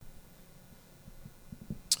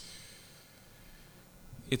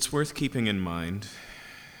It's worth keeping in mind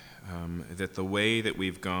that the way that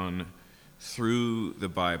we've gone through the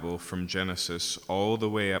Bible from Genesis all the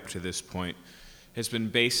way up to this point has been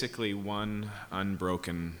basically one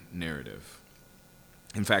unbroken narrative.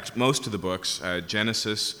 In fact, most of the books,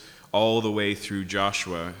 Genesis all the way through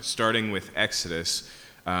Joshua, starting with Exodus,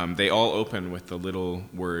 they all open with the little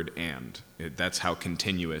word "and." That's how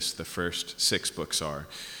continuous the first 6 books are.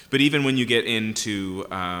 But even when you get into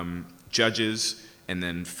Judges, and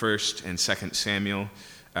then 1st and 2nd Samuel,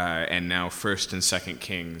 and now 1st and 2nd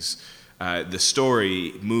Kings, the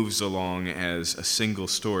story moves along as a single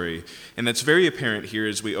story. And that's very apparent here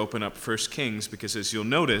as we open up 1 Kings, because as you'll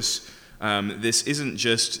notice, this isn't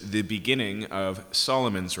just the beginning of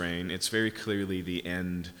Solomon's reign, it's very clearly the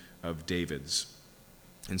end of David's.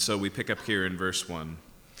 And so we pick up here in verse 1.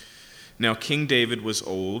 Now King David was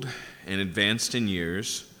old and advanced in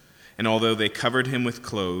years, and although they covered him with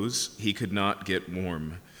clothes, he could not get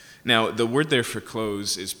warm. Now, the word there for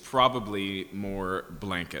clothes is probably more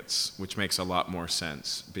blankets, which makes a lot more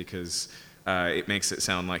sense, because it makes it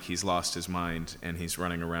sound like he's lost his mind and he's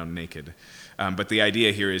running around naked. But the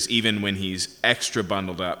idea here is even when he's extra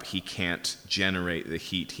bundled up, he can't generate the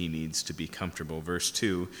heat he needs to be comfortable. Verse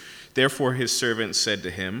 2, therefore his servants said to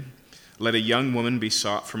him, let a young woman be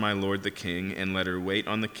sought for my lord the king, and let her wait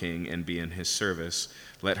on the king and be in his service.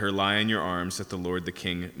 Let her lie in your arms, that the lord the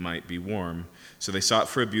king might be warm. So they sought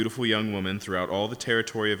for a beautiful young woman throughout all the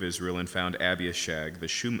territory of Israel, and found Abiashag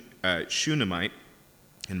the Shunammite,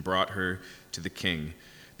 and brought her to the king.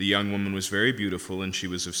 The young woman was very beautiful, and she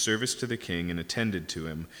was of service to the king and attended to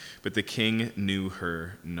him, but the king knew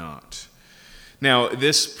her not. Now,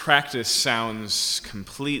 this practice sounds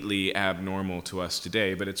completely abnormal to us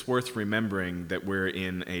today, but it's worth remembering that we're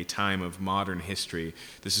in a time of modern history.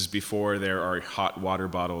 This is before there are hot water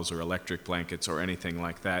bottles or electric blankets or anything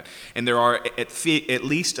like that. And there are at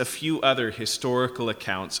least a few other historical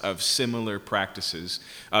accounts of similar practices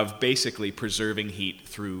of basically preserving heat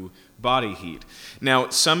through body heat. Now,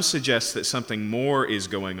 some suggest that something more is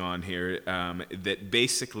going on here, that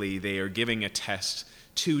basically they are giving a test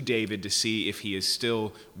to David to see if he is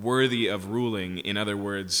still worthy of ruling. In other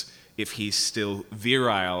words, if he's still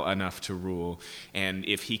virile enough to rule, and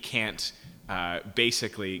if he can't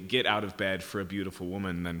basically get out of bed for a beautiful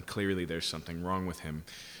woman, then clearly there's something wrong with him.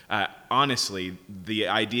 Honestly, the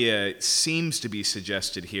idea seems to be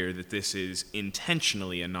suggested here that this is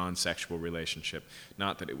intentionally a non-sexual relationship,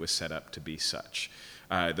 not that it was set up to be such.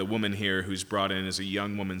 The woman here who's brought in is a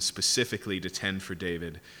young woman specifically to tend for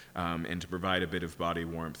David and to provide a bit of body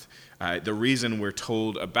warmth. The reason we're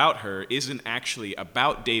told about her isn't actually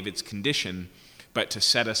about David's condition, but to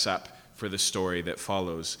set us up for the story that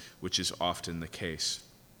follows, which is often the case.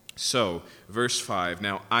 So, verse 5,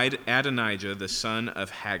 now Adonijah, the son of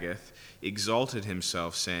Haggith, exalted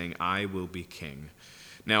himself, saying, I will be king.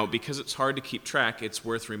 Now, because it's hard to keep track, it's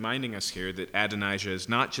worth reminding us here that Adonijah is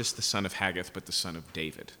not just the son of Haggith, but the son of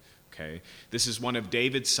David. Okay? This is one of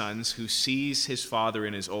David's sons who sees his father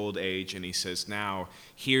in his old age, and he says, now,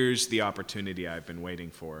 here's the opportunity I've been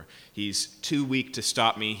waiting for. He's too weak to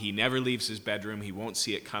stop me. He never leaves his bedroom. He won't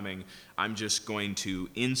see it coming. I'm just going to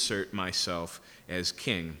insert myself as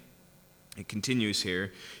king. It continues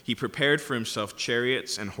here. He prepared for himself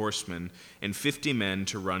chariots and horsemen and 50 men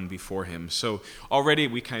to run before him. So already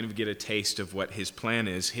we kind of get a taste of what his plan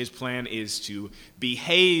is. His plan is to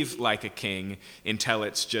behave like a king until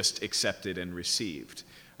it's just accepted and received.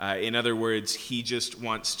 In other words, he just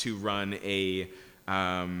wants to run a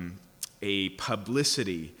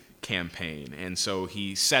publicity campaign. And so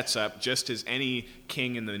he sets up, just as any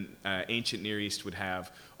king in the ancient Near East would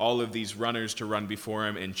have, all of these runners to run before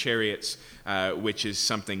him and chariots, which is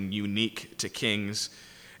something unique to kings.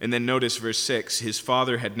 And then notice verse 6, his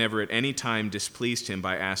father had never at any time displeased him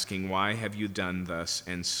by asking, why have you done thus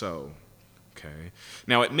and so? Okay.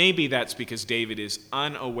 Now, it may be that's because David is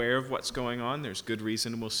unaware of what's going on. There's good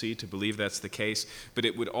reason, we'll see, to believe that's the case. But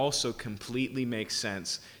it would also completely make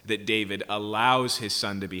sense that David allows his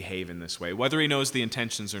son to behave in this way. Whether he knows the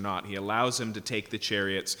intentions or not, he allows him to take the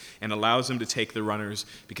chariots and allows him to take the runners,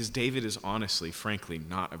 because David is honestly, frankly,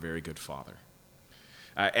 not a very good father.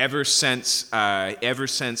 Ever since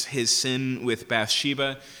his sin with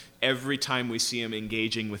Bathsheba, every time we see him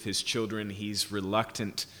engaging with his children, he's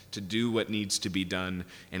reluctant to do what needs to be done,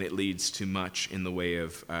 and it leads to much in the way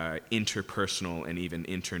of interpersonal and even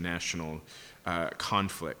international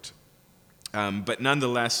conflict. But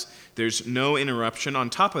nonetheless, there's no interruption.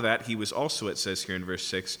 On top of that, he was also, it says here in verse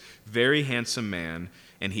 6, very handsome man,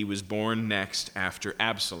 and he was born next after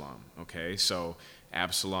Absalom. Okay, so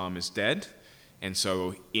Absalom is dead, And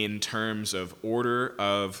so in terms of order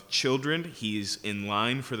of children, he's in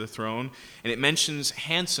line for the throne. And it mentions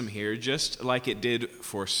handsome here, just like it did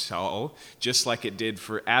for Saul, just like it did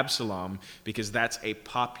for Absalom, because that's a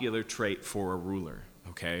popular trait for a ruler.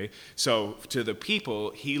 Okay, so to the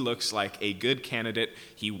people, he looks like a good candidate.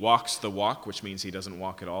 He walks the walk, which means he doesn't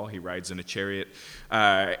walk at all. He rides in a chariot.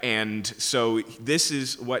 And so this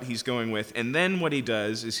is what he's going with. And then what he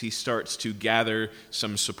does is he starts to gather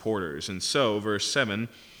some supporters. And so, verse 7,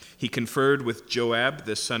 he conferred with Joab,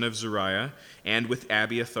 the son of Zeruiah, and with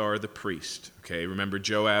Abiathar the priest. Okay, remember,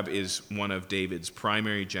 Joab is one of David's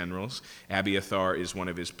primary generals. Abiathar is one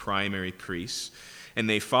of his primary priests. And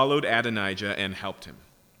they followed Adonijah and helped him.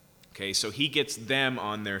 Okay, so he gets them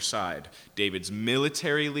on their side. David's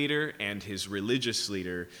military leader and his religious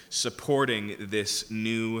leader supporting this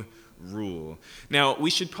new rule. Now, we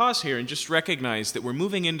should pause here and just recognize that we're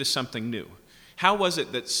moving into something new. How was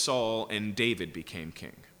it that Saul and David became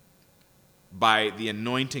king? By the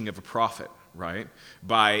anointing of a prophet, right?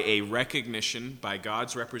 By a recognition by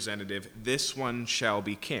God's representative, this one shall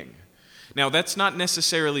be king. Now, that's not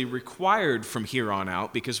necessarily required from here on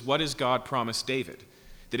out, because what has God promised David?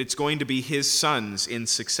 That it's going to be his sons in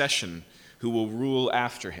succession who will rule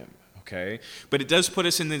after him, okay? But it does put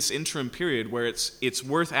us in this interim period where it's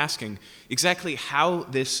worth asking exactly how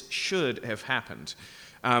this should have happened.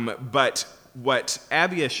 But what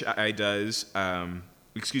Abishai does,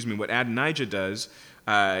 what Adonijah does,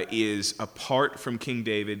 is apart from King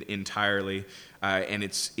David entirely, and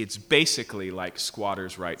it's basically like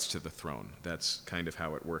squatters' rights to the throne. That's kind of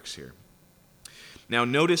how it works here. Now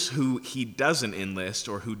notice who he doesn't enlist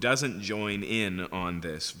or who doesn't join in on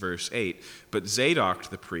this, verse 8. But Zadok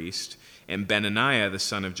the priest, and Benaniah the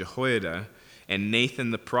son of Jehoiada, and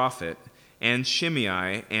Nathan the prophet, and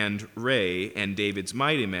Shimei and Ray and David's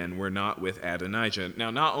mighty men were not with Adonijah. Now,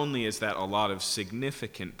 not only is that a lot of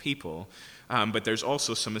significant people, but there's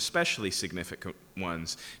also some especially significant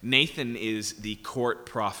ones. Nathan is the court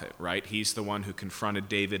prophet, right? He's the one who confronted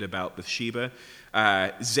David about Bathsheba.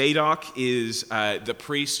 Zadok is the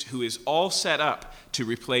priest who is all set up to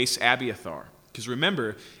replace Abiathar. Because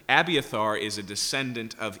remember, Abiathar is a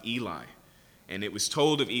descendant of Eli. And it was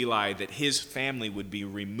told of Eli that his family would be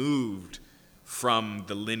removed from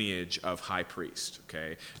the lineage of high priest,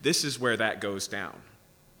 okay? This is where that goes down,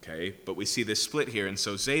 okay? But we see this split here, and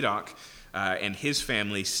so Zadok and his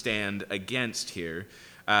family stand against here.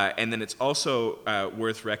 And then it's also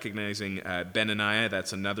worth recognizing Benaniah,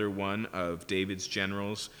 that's another one of David's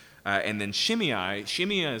generals. And then Shimei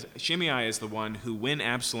is the one who, when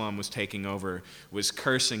Absalom was taking over, was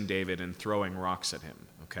cursing David and throwing rocks at him,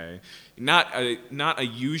 okay? Not a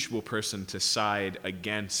usual person to side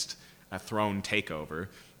against a throne takeover,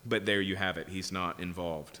 but there you have it. He's not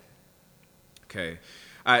involved. Okay.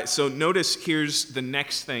 So notice here's the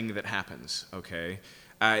next thing that happens, okay?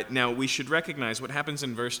 Now, we should recognize what happens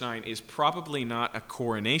in verse 9 is probably not a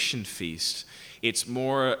coronation feast. It's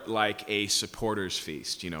more like a supporters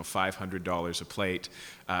feast, $500 a plate.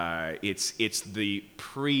 It's the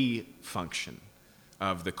pre-function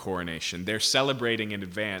of the coronation. They're celebrating in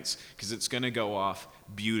advance because it's going to go off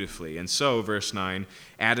beautifully. And so, verse 9,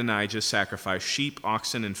 Adonijah sacrificed sheep,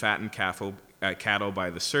 oxen, and fattened cattle by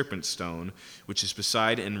the serpent stone, which is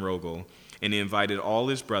beside En-Rogel, and he invited all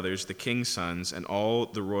his brothers, the king's sons, and all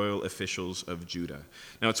the royal officials of Judah.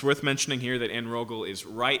 Now, it's worth mentioning here that En-Rogel is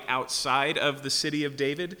right outside of the city of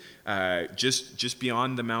David, just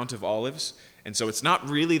beyond the Mount of Olives. And so it's not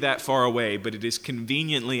really that far away, but it is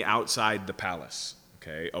conveniently outside the palace,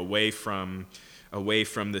 okay, away from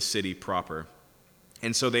the city proper.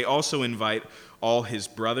 And so they also invite all his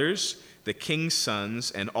brothers, the king's sons,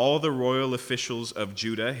 and all the royal officials of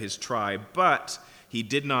Judah, his tribe, but he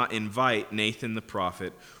did not invite Nathan the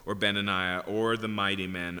prophet, or Benaniah, or the mighty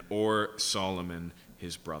men, or Solomon,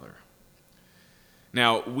 his brother.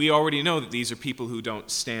 Now, we already know that these are people who don't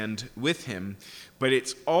stand with him, but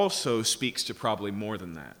it also speaks to probably more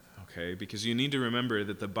than that, okay? Because you need to remember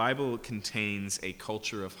that the Bible contains a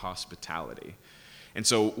culture of hospitality. And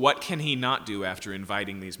so what can he not do after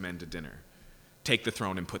inviting these men to dinner? Take the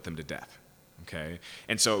throne and put them to death, okay?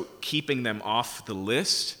 And so keeping them off the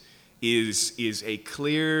list is a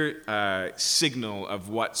clear signal of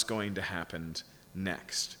what's going to happen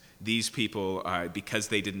next. These people, because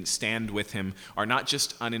they didn't stand with him, are not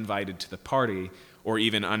just uninvited to the party or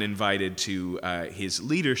even uninvited to his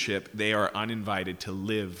leadership, they are uninvited to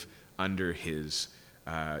live under his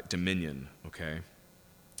dominion, okay?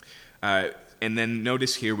 And then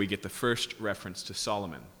notice here we get the first reference to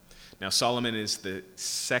Solomon. Now, Solomon is the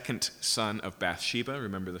second son of Bathsheba.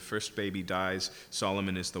 Remember, the first baby dies.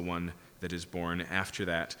 Solomon is the one that is born after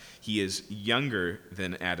that. He is younger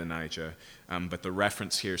than Adonijah, but the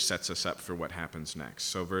reference here sets us up for what happens next.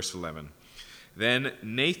 So verse 11. Then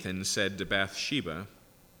Nathan said to Bathsheba,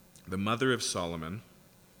 the mother of Solomon,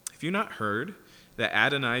 have you not heard that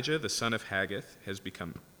Adonijah, the son of Haggith, has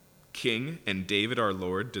become king, and David our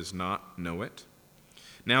Lord does not know it?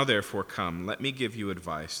 Now therefore come, let me give you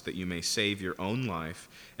advice that you may save your own life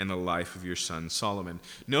and the life of your son Solomon.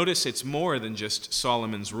 Notice it's more than just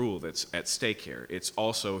Solomon's rule that's at stake here. It's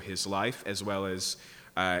also his life as well as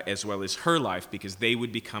her life, because they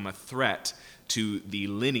would become a threat to the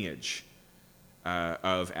lineage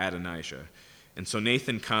of Adonijah. And so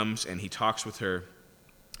Nathan comes and he talks with her.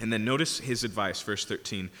 And then notice his advice, verse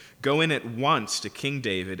 13. Go in at once to King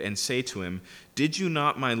David and say to him, did you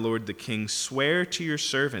not, my lord the king, swear to your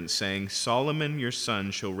servant, saying, Solomon your son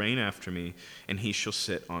shall reign after me, and he shall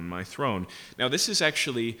sit on my throne? Now this is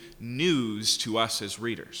actually news to us as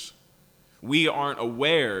readers. We aren't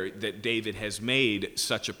aware that David has made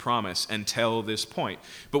such a promise until this point.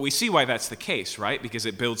 But we see why that's the case, right? Because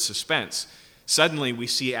it builds suspense. Suddenly, we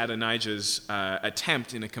see Adonijah's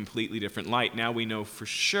attempt in a completely different light. Now we know for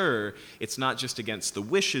sure it's not just against the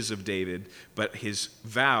wishes of David, but his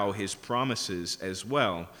vow, his promises as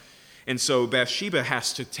well. And so Bathsheba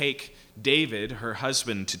has to take David, her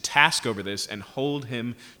husband, to task over this and hold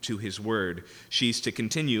him to his word. She's to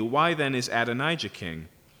continue, why then is Adonijah king?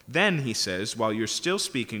 Then, he says, while you're still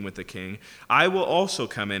speaking with the king, I will also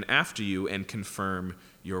come in after you and confirm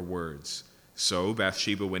your words. So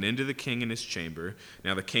Bathsheba went into the king in his chamber.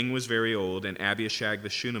 Now the king was very old, and Abiashag the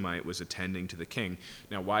Shunammite was attending to the king.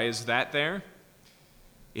 Now why is that there?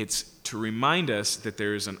 It's to remind us that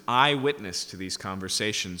there is an eyewitness to these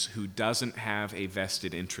conversations who doesn't have a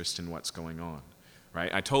vested interest in what's going on.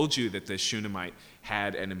 Right? I told you that the Shunammite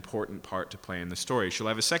had an important part to play in the story. She'll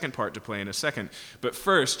have a second part to play in a second. But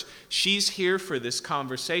first, she's here for this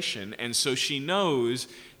conversation, and so she knows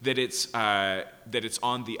that it's on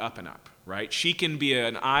the up and up. Right? She can be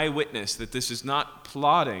an eyewitness that this is not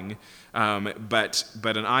plotting, but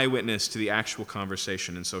an eyewitness to the actual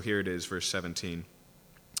conversation. And so here it is, verse 17.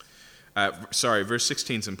 Verse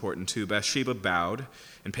 16 is important too. Bathsheba bowed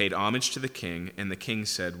and paid homage to the king, and the king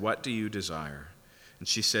said, what do you desire? And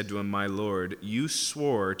she said to him, my lord, you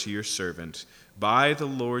swore to your servant by the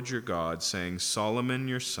Lord your God, saying, Solomon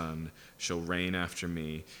your son shall reign after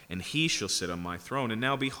me, and he shall sit on my throne. And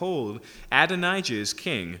now behold, Adonijah is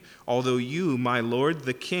king, although you, my lord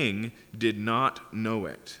the king, did not know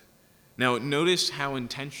it. Now notice how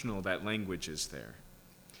intentional that language is there.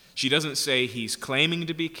 She doesn't say he's claiming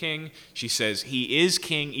to be king. She says he is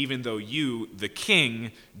king, even though you, the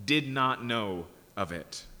king, did not know of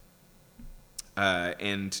it.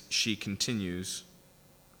 And she continues.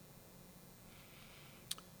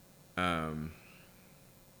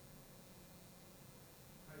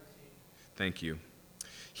 Thank you.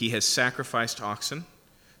 He has sacrificed oxen,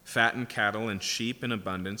 fattened cattle, and sheep in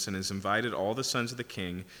abundance, and has invited all the sons of the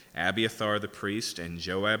king, Abiathar the priest, and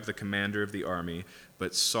Joab the commander of the army.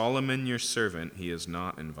 But Solomon your servant he has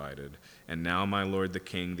not invited. And now, my lord the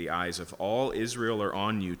king, the eyes of all Israel are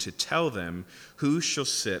on you to tell them who shall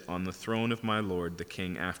sit on the throne of my lord the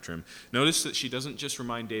king after him. Notice that she doesn't just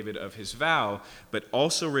remind David of his vow, but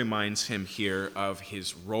also reminds him here of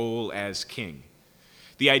his role as king.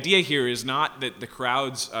 The idea here is not that the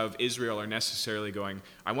crowds of Israel are necessarily going,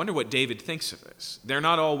 I wonder what David thinks of this. They're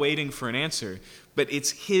not all waiting for an answer, but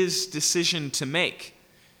it's his decision to make.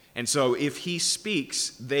 And so if he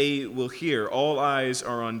speaks, they will hear. All eyes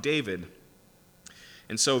are on David.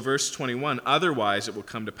 And so verse 21, otherwise it will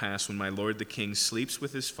come to pass when my lord the king sleeps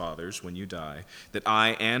with his fathers when you die, that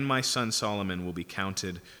I and my son Solomon will be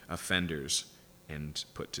counted offenders and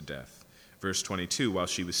put to death. Verse 22, while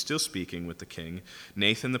she was still speaking with the king,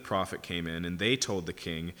 Nathan the prophet came in, and they told the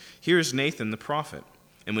king, here is Nathan the prophet.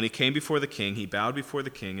 And when he came before the king, he bowed before the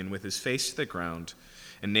king, and with his face to the ground.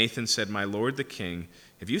 And Nathan said, my lord the king,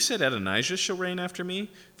 have you said Adonijah shall reign after me?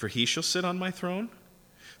 For he shall sit on my throne?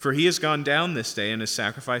 For he has gone down this day and has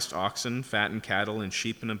sacrificed oxen, fattened cattle, and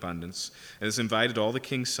sheep in abundance, and has invited all the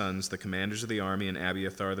king's sons, the commanders of the army, and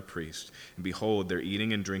Abiathar the priest. And behold, they're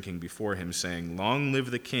eating and drinking before him, saying, long live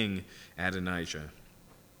the king Adonijah.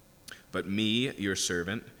 But me, your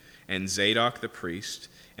servant, and Zadok the priest,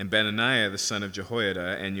 and Benaniah the son of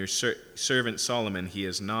Jehoiada, and your servant Solomon he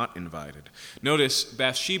has not invited. Notice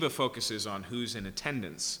Bathsheba focuses on who's in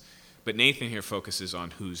attendance, but Nathan here focuses on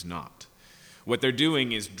who's not. What they're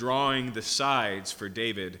doing is drawing the sides for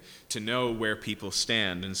David to know where people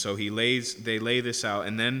stand. And so they lay this out.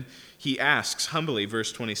 And then he asks humbly,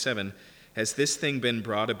 verse 27, Has this thing been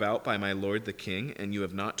brought about by my lord the king, and you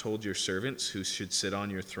have not told your servants who should sit on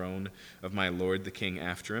your throne of my lord the king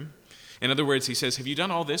after him? In other words, he says, have you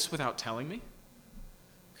done all this without telling me?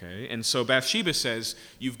 Okay, and so Bathsheba says,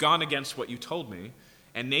 you've gone against what you told me.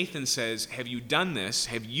 And Nathan says, have you done this?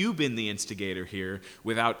 Have you been the instigator here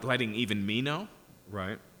without letting even me know?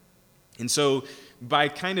 Right? And so by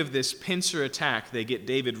kind of this pincer attack, they get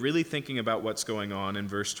David really thinking about what's going on. In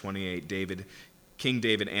verse 28, King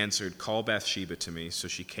David answered, call Bathsheba to me. So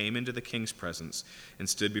she came into the king's presence and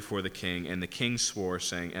stood before the king. And the king swore,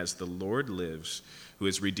 saying, as the Lord lives, who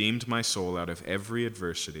has redeemed my soul out of every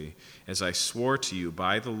adversity, as I swore to you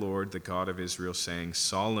by the Lord, the God of Israel, saying,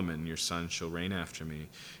 Solomon your son shall reign after me,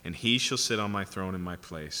 and he shall sit on my throne in my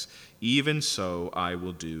place. Even so I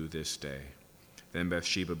will do this day. Then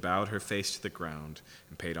Bathsheba bowed her face to the ground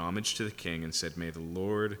and paid homage to the king and said, may the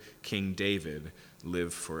Lord, King David,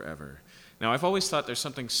 live forever. Now, I've always thought there's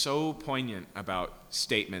something so poignant about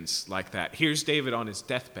statements like that. Here's David on his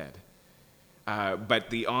deathbed. But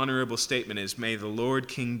the honorable statement is, may the Lord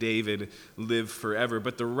King David live forever.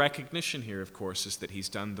 But the recognition here, of course, is that he's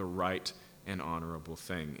done the right and honorable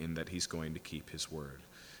thing in that he's going to keep his word.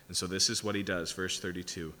 And so this is what he does. Verse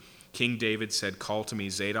 32. King David said, call to me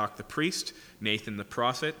Zadok the priest, Nathan the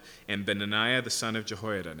prophet, and Benaiah the son of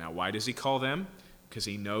Jehoiada. Now, why does he call them? Because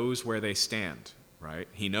he knows where they stand. Right?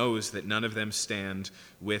 He knows that none of them stand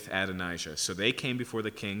with Adonijah. So they came before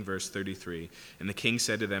the king, verse 33, and the king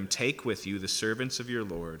said to them, take with you the servants of your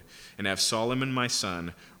Lord, and have Solomon my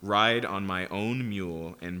son ride on my own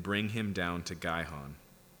mule, and bring him down to Gihon.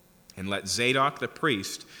 And let Zadok the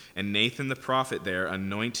priest and Nathan the prophet there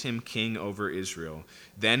anoint him king over Israel.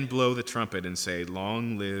 Then blow the trumpet and say,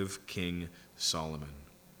 long live King Solomon.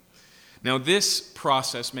 Now, this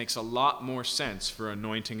process makes a lot more sense for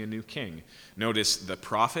anointing a new king. Notice the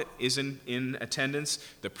prophet is in attendance.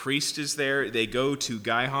 The priest is there. They go to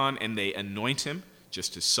Gihon and they anoint him,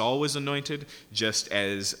 just as Saul was anointed, just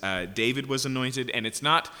as David was anointed. And it's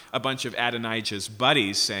not a bunch of Adonijah's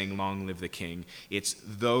buddies saying, long live the king. It's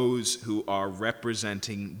those who are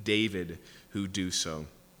representing David who do so.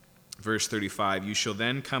 Verse 35, you shall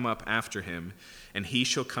then come up after him, and he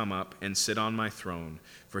shall come up and sit on my throne,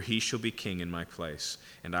 for he shall be king in my place.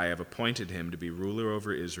 And I have appointed him to be ruler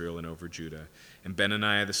over Israel and over Judah. And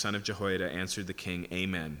Benaiah the son of Jehoiada answered the king,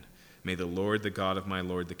 amen. May the Lord, the God of my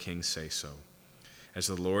lord the king, say so. As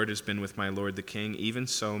the Lord has been with my lord the king, even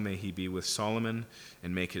so may he be with Solomon,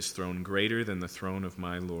 and make his throne greater than the throne of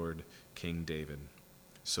my lord King David.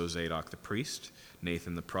 So Zadok the priest,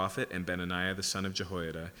 Nathan the prophet, and Benaiah the son of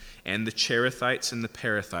Jehoiada, and the Cherethites and the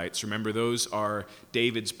Perethites, remember those are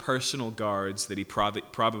David's personal guards that he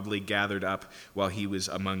probably gathered up while he was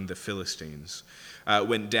among the Philistines,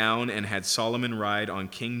 went down and had Solomon ride on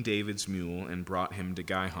King David's mule and brought him to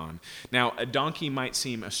Gihon. Now, a donkey might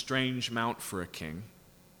seem a strange mount for a king,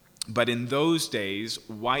 but in those days,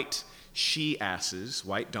 white she-asses,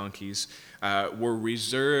 white donkeys, were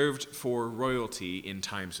reserved for royalty in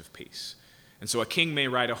times of peace. And so a king may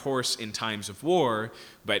ride a horse in times of war,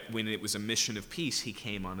 but when it was a mission of peace, he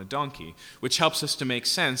came on a donkey, which helps us to make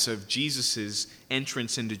sense of Jesus'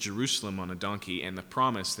 entrance into Jerusalem on a donkey and the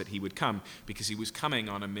promise that he would come, because he was coming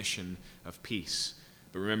on a mission of peace.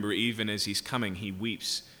 But remember, even as he's coming, he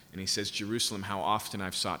weeps, and he says, Jerusalem, how often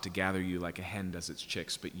I've sought to gather you like a hen does its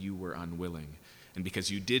chicks, but you were unwilling. And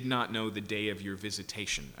because you did not know the day of your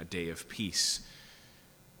visitation, a day of peace,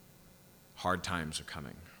 hard times are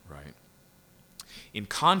coming, right? In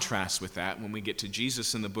contrast with that, when we get to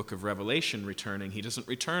Jesus in the book of Revelation returning, he doesn't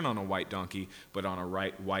return on a white donkey, but on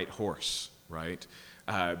a white horse, right?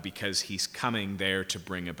 Because he's coming there to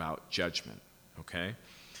bring about judgment, okay?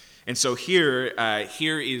 And so here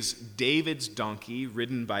is David's donkey,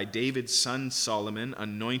 ridden by David's son Solomon,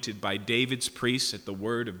 anointed by David's priests at the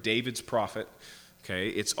word of David's prophet. Okay,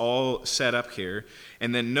 it's all set up here.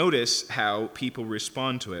 And then notice how people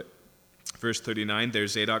respond to it. Verse 39, there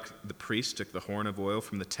Zadok the priest took the horn of oil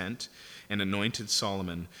from the tent and anointed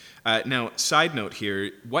Solomon. Now, side note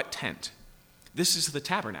here, what tent? This is the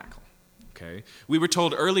tabernacle. Okay, we were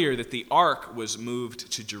told earlier that the ark was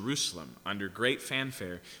moved to Jerusalem under great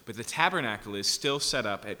fanfare, but the tabernacle is still set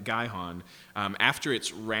up at Gihon. After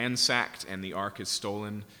it's ransacked and the ark is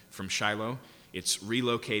stolen from Shiloh, it's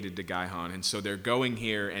relocated to Gihon, and so they're going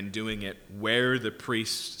here and doing it where the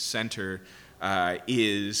priest's center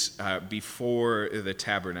is before the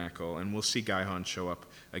tabernacle, and we'll see Gihon show up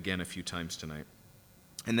again a few times tonight.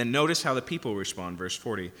 And then notice how the people respond, verse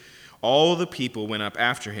 40. All the people went up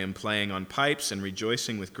after him, playing on pipes and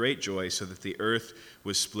rejoicing with great joy, so that the earth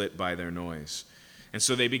was split by their noise. And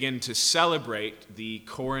so they begin to celebrate the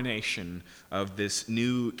coronation of this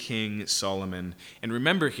new King Solomon. And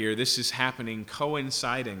remember here, this is happening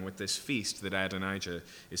coinciding with this feast that Adonijah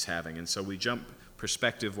is having. And so we jump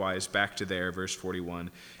perspective-wise back to there, verse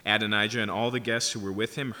 41. Adonijah and all the guests who were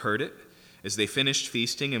with him heard it as they finished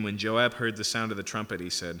feasting, and when Joab heard the sound of the trumpet, he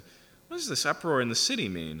said, "What does this uproar in the city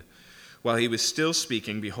mean?" While he was still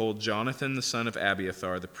speaking, behold, Jonathan the son of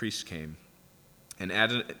Abiathar the priest came. And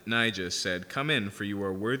Adonijah said, "Come in, for you are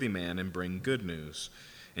a worthy man, and bring good news."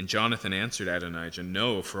 And Jonathan answered Adonijah,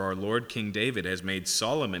 "No, for our Lord King David has made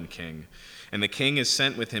Solomon king. And the king has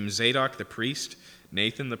sent with him Zadok the priest,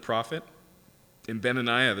 Nathan the prophet, and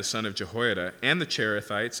Benaniah the son of Jehoiada, and the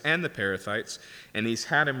Cherethites and the Perethites, and he's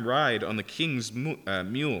had him ride on the king's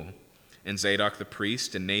mule. And Zadok the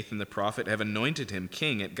priest and Nathan the prophet have anointed him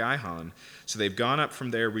king at Gihon. So they've gone up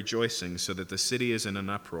from there rejoicing, so that the city is in an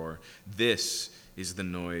uproar. This is the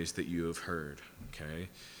noise that you have heard." Okay?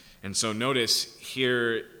 And so notice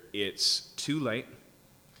here it's too late.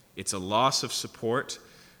 It's a loss of support.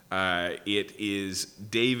 It is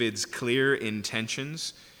David's clear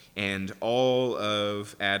intentions, and all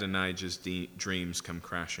of Adonijah's dreams come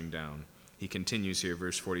crashing down. He continues here,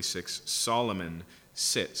 verse 46, Solomon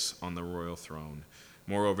sits on the royal throne.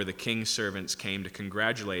 Moreover, the king's servants came to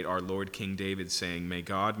congratulate our Lord King David, saying, "May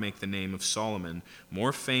God make the name of Solomon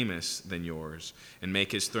more famous than yours, and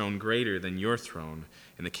make his throne greater than your throne."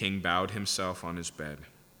 And the king bowed himself on his bed.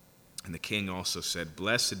 And the king also said,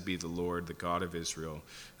 "Blessed be the Lord, the God of Israel,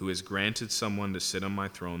 who has granted someone to sit on my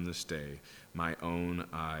throne this day, my own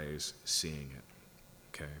eyes seeing it."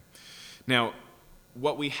 Okay. Now,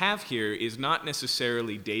 what we have here is not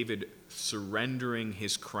necessarily David surrendering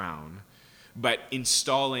his crown, but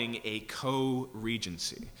installing a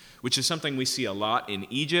co-regency, which is something we see a lot in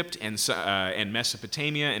Egypt and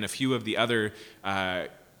Mesopotamia and a few of the other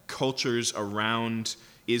cultures around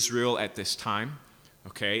Israel at this time.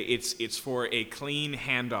 Okay, it's for a clean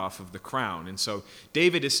handoff of the crown. And so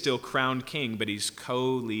David is still crowned king, but he's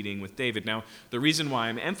co-leading with David. Now, the reason why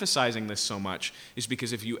I'm emphasizing this so much is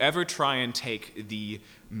because if you ever try and take the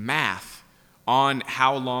math on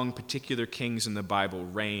how long particular kings in the Bible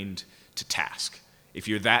reigned to task, if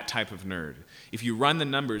you're that type of nerd, if you run the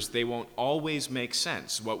numbers, they won't always make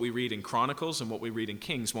sense. What we read in Chronicles and what we read in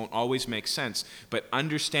Kings won't always make sense, but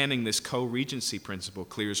understanding this co-regency principle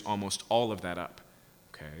clears almost all of that up.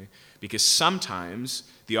 Okay? Because sometimes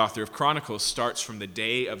the author of Chronicles starts from the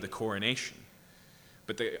day of the coronation,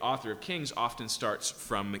 but the author of Kings often starts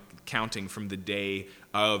from counting from the day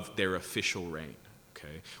of their official reign.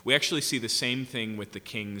 Okay? We actually see the same thing with the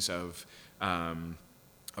kings of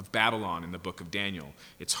Babylon in the book of Daniel.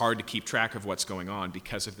 It's hard to keep track of what's going on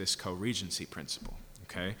because of this co-regency principle.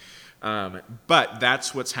 Okay? But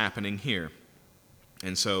that's what's happening here.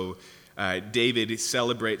 And so David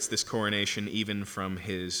celebrates this coronation even from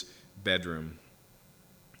his bedroom.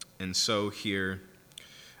 And so here,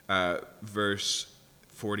 verse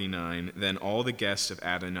 49, then all the guests of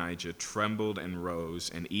Adonijah trembled and rose,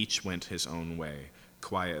 and each went his own way,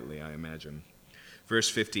 quietly, I imagine. Verse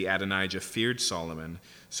 50, Adonijah feared Solomon,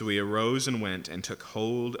 so he arose and went and took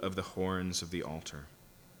hold of the horns of the altar.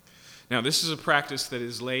 Now, this is a practice that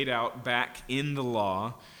is laid out back in the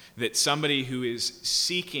law, that somebody who is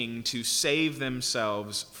seeking to save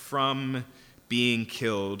themselves from being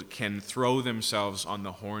killed can throw themselves on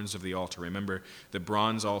the horns of the altar. Remember, the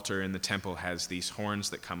bronze altar in the temple has these horns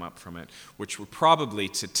that come up from it, which were probably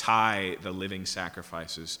to tie the living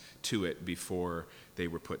sacrifices to it before they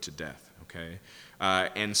were put to death. Okay?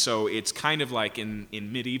 And so it's kind of like in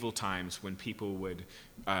medieval times when people would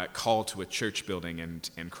call to a church building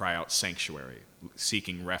and cry out sanctuary,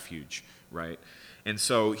 seeking refuge, right? And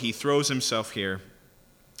so he throws himself here.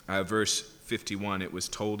 Verse 51, it was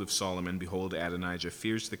told of Solomon, behold, Adonijah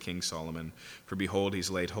fears the king Solomon, for behold, he's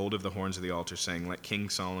laid hold of the horns of the altar, saying, let King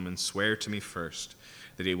Solomon swear to me first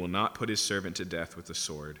that he will not put his servant to death with the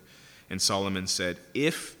sword. And Solomon said,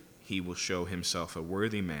 if he will show himself a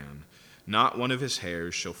worthy man, not one of his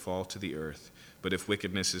hairs shall fall to the earth, but if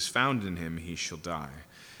wickedness is found in him, he shall die.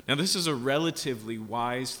 Now, this is a relatively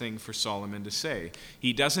wise thing for Solomon to say.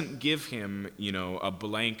 He doesn't give him, a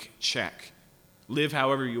blank check. Live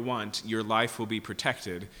however you want, your life will be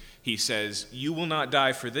protected. He says, you will not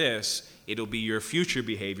die for this. It'll be your future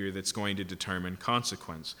behavior that's going to determine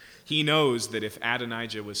consequence. He knows that if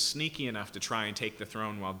Adonijah was sneaky enough to try and take the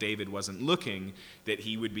throne while David wasn't looking, that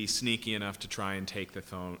he would be sneaky enough to try and take the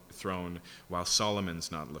throne while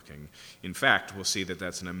Solomon's not looking. In fact, we'll see that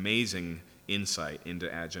that's an amazing insight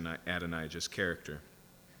into Adonijah's character.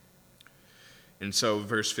 And so,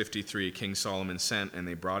 verse 53, King Solomon sent, and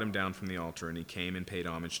they brought him down from the altar, and he came and paid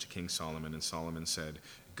homage to King Solomon, and Solomon said,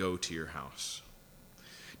 "Go to your house."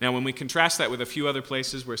 Now, when we contrast that with a few other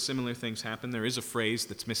places where similar things happen, there is a phrase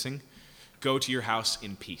that's missing: "Go to your house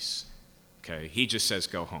in peace." Okay, he just says,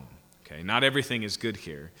 "Go home." Okay, not everything is good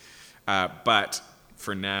here, but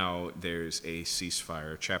for now, there's a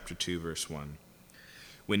ceasefire. Chapter 2, verse 1.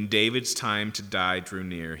 When David's time to die drew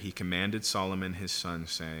near, he commanded Solomon his son,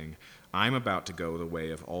 saying, "I'm about to go the way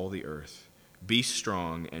of all the earth. Be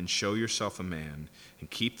strong and show yourself a man, and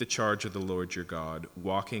keep the charge of the Lord your God,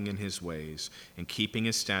 walking in his ways, and keeping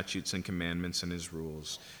his statutes and commandments and his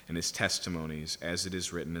rules, and his testimonies, as it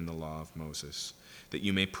is written in the law of Moses, that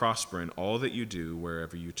you may prosper in all that you do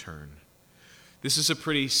wherever you turn." This is a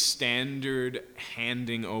pretty standard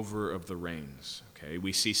handing over of the reins. Okay,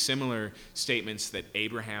 we see similar statements that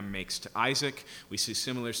Abraham makes to Isaac. We see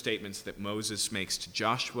similar statements that Moses makes to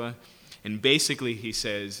Joshua. And basically he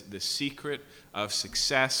says the secret of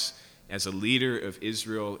success as a leader of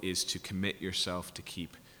Israel is to commit yourself to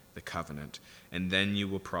keep the covenant, and then you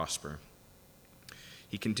will prosper.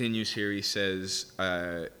 He continues here, he says,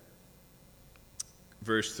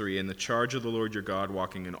 verse 3, "In the charge of the Lord your God,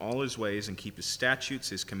 walking in all his ways, and keep his statutes,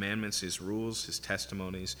 his commandments, his rules, his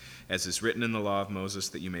testimonies, as is written in the law of Moses,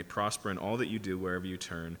 that you may prosper in all that you do wherever you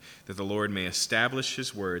turn, that the Lord may establish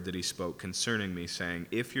his word that he spoke concerning me, saying,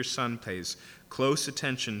 if your son pays close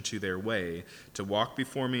attention to their way, to walk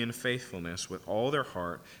before me in faithfulness with all their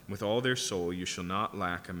heart and with all their soul, you shall not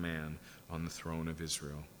lack a man on the throne of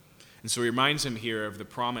Israel." And so he reminds him here of the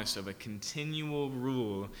promise of a continual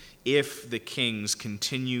rule if the kings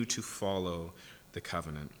continue to follow the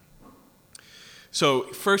covenant.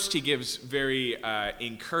 So first he gives very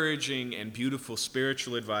encouraging and beautiful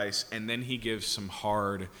spiritual advice, and then he gives some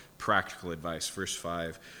hard practical advice. Verse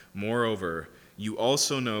 5, "Moreover, you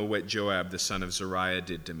also know what Joab the son of Zeruiah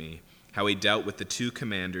did to me, how he dealt with the two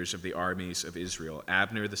commanders of the armies of Israel,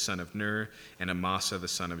 Abner the son of Ner and Amasa the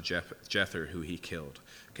son of Jether, who he killed."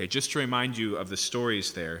 Okay, just to remind you of the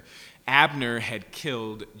stories there, Abner had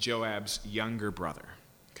killed Joab's younger brother.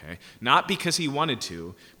 Okay, not because he wanted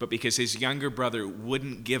to, but because his younger brother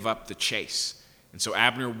wouldn't give up the chase. And so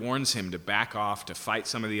Abner warns him to back off, to fight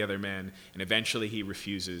some of the other men, and eventually he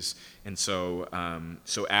refuses. And so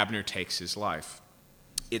Abner takes his life.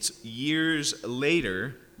 It's years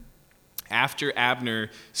later, after Abner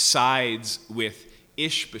sides with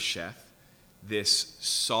Ishbosheth, this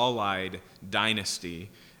Saulite dynasty,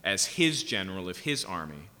 as his general of his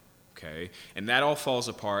army, okay? And that all falls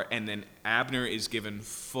apart, and then Abner is given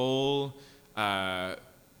full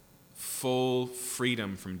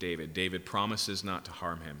freedom from David. David promises not to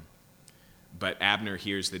harm him, but Abner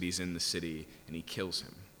hears that he's in the city, and he kills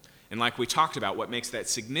him. And like we talked about, what makes that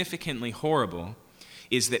significantly horrible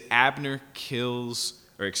is that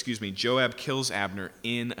Joab kills Abner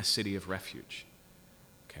in a city of refuge.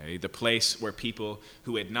 Okay, the place where people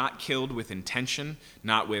who had not killed with intention,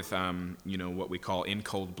 not with what we call in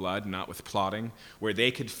cold blood, not with plotting, where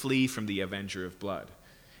they could flee from the avenger of blood.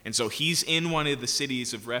 And so he's in one of the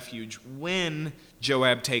cities of refuge when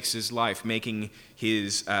Joab takes his life, making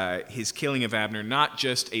his killing of Abner not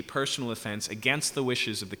just a personal offense against the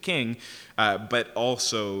wishes of the king, but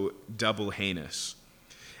also double heinous.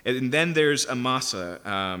 And then there's Amasa.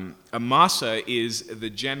 Amasa is the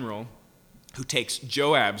general who takes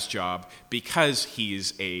Joab's job because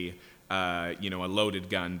he's a loaded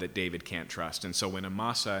gun that David can't trust. And so when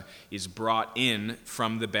Amasa is brought in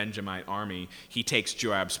from the Benjamite army, he takes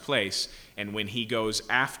Joab's place. And when he goes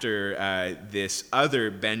after this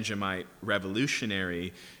other Benjamite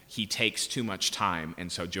revolutionary, he takes too much time,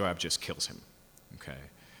 and so Joab just kills him. Okay.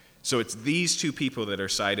 So it's these two people that are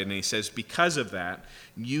cited, and he says, because of that,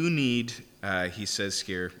 you need, he says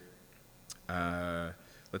here,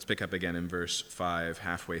 let's pick up again in verse 5,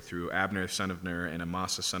 halfway through. Abner, son of Ner, and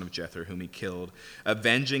Amasa, son of Jether, whom he killed,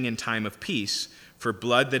 avenging in time of peace for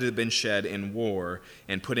blood that had been shed in war,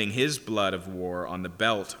 and putting his blood of war on the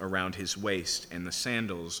belt around his waist and the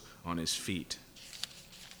sandals on his feet.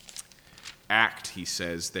 Act, he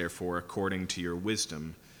says, therefore, according to your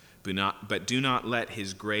wisdom, but do not let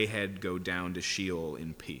his gray head go down to Sheol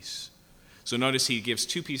in peace. So notice he gives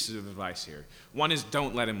two pieces of advice here. One is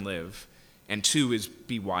don't let him live, and two is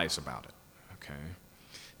be wise about it. Okay.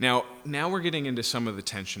 Now we're getting into some of the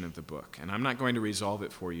tension of the book, and I'm not going to resolve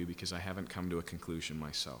it for you because I haven't come to a conclusion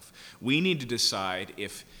myself. We need to decide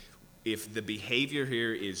if the behavior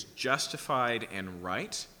here is justified and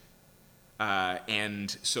right,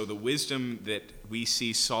 And so the wisdom that we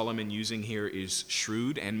see Solomon using here is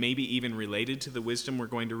shrewd and maybe even related to the wisdom we're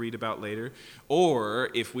going to read about later. Or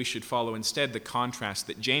if we should follow instead the contrast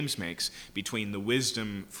that James makes between the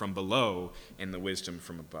wisdom from below and the wisdom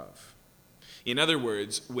from above. In other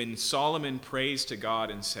words, when Solomon prays to God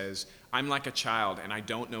and says, I'm like a child and I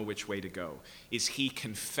don't know which way to go, is he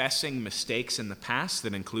confessing mistakes in the past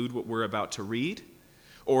that include what we're about to read?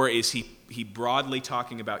 Or is he broadly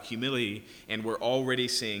talking about humility, and we're already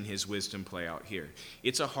seeing his wisdom play out here?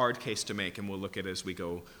 It's a hard case to make, and we'll look at it as we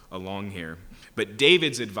go along here. But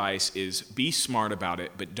David's advice is be smart about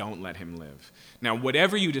it, but don't let him live. Now,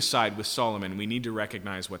 whatever you decide with Solomon, we need to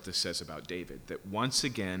recognize what this says about David, that once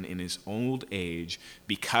again, in his old age,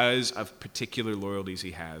 because of particular loyalties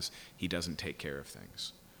he has, he doesn't take care of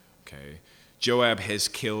things. Okay? Joab has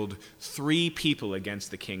killed 3 people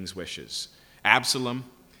against the king's wishes. Absalom,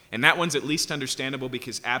 and that one's at least understandable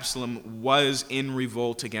because Absalom was in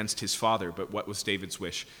revolt against his father, but what was David's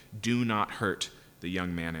wish? Do not hurt the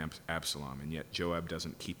young man Absalom, and yet Joab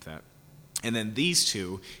doesn't keep that. And then these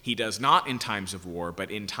 2, he does not in times of war,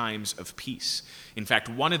 but in times of peace. In fact,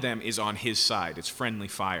 one of them is on his side. It's friendly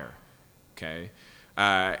fire, okay?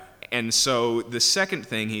 And so the second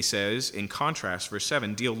thing he says, in contrast, verse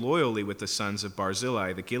 7, deal loyally with the sons of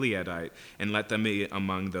Barzillai the Gileadite, and let them be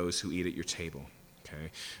among those who eat at your table.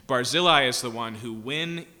 Okay. Barzillai is the one who,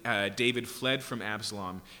 when David fled from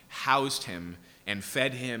Absalom, housed him and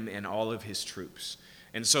fed him and all of his troops.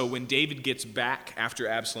 And so when David gets back after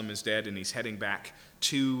Absalom is dead and he's heading back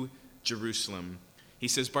to Jerusalem, he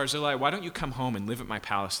says, Barzillai, why don't you come home and live at my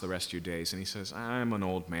palace the rest of your days? And he says, I'm an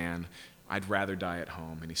old man. I'd rather die at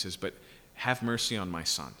home. And he says, but have mercy on my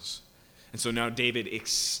sons. And so now David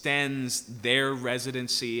extends their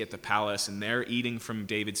residency at the palace and their eating from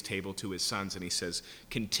David's table to his sons. And he says,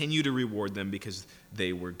 continue to reward them because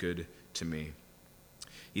they were good to me.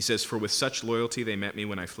 He says, for with such loyalty they met me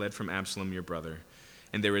when I fled from Absalom your brother.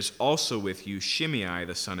 And there is also with you Shimei,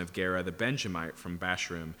 the son of Gera, the Benjamite from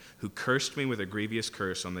Basharim, who cursed me with a grievous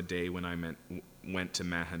curse on the day when I went to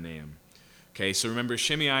Mahanaim. Okay, so remember,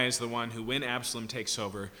 Shimei is the one who, when Absalom takes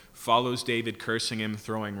over, follows David, cursing him,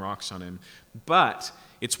 throwing rocks on him. But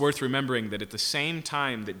it's worth remembering that at the same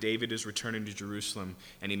time that David is returning to Jerusalem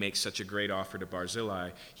and he makes such a great offer to Barzillai,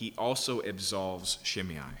 he also absolves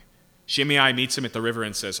Shimei. Shimei meets him at the river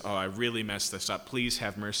and says, I really messed this up. Please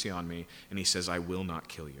have mercy on me. And he says, I will not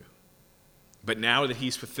kill you. But now that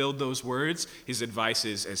he's fulfilled those words, his advice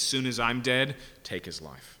is, as soon as I'm dead, take his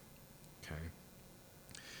life.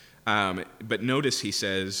 But notice he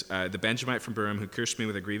says, the Benjamite from Barim who cursed me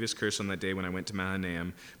with a grievous curse on that day when I went to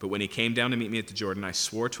Mahanaim, but when he came down to meet me at the Jordan, I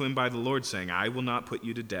swore to him by the Lord, saying, I will not put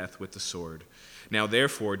you to death with the sword. Now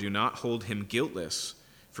therefore do not hold him guiltless,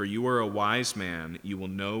 for you are a wise man. You will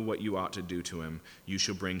know what you ought to do to him. You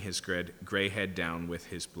shall bring his gray head down with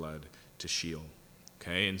his blood to Sheol.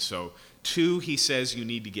 Okay, and so 2 he says you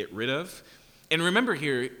need to get rid of. And remember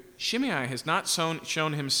here, Shimei has not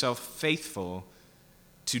shown himself faithful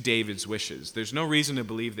to David's wishes. There's no reason to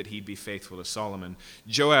believe that he'd be faithful to Solomon.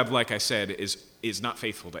 Joab, like I said, is not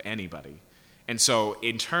faithful to anybody. And so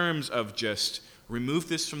in terms of just remove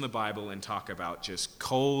this from the Bible and talk about just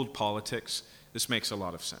cold politics, this makes a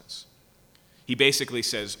lot of sense. He basically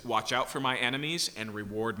says, watch out for my enemies and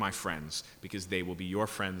reward my friends, because they will be your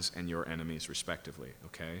friends and your enemies respectively,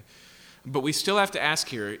 okay? But we still have to ask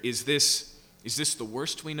here, is this the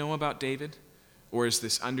worst we know about David? Or is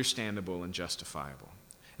this understandable and justifiable?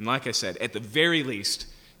 And like I said, at the very least,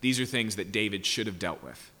 these are things that David should have dealt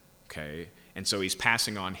with, okay? And so he's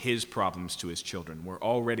passing on his problems to his children. We're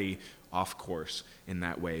already off course in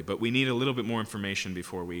that way, but we need a little bit more information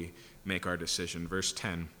before we make our decision. Verse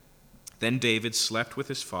 10, then David slept with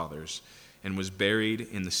his fathers and was buried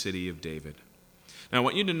in the city of David. Now, I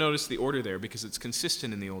want you to notice the order there because it's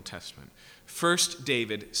consistent in the Old Testament. First,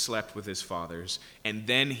 David slept with his fathers, and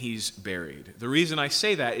then he's buried. The reason I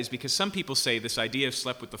say that is because some people say this idea of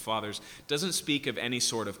slept with the fathers doesn't speak of any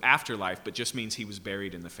sort of afterlife, but just means he was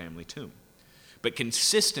buried in the family tomb. But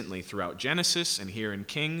consistently throughout Genesis and here in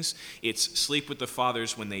Kings, it's sleep with the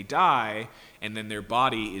fathers when they die, and then their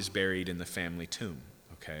body is buried in the family tomb.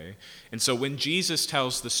 Okay? And so when Jesus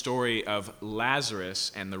tells the story of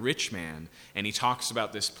Lazarus and the rich man, and he talks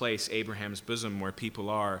about this place, Abraham's bosom, where people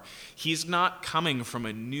are, he's not coming from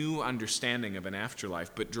a new understanding of an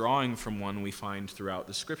afterlife, but drawing from one we find throughout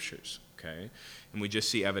the Scriptures. Okay? And we just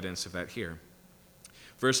see evidence of that here.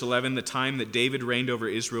 Verse 11, the time that David reigned over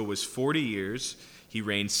Israel was 40 years. He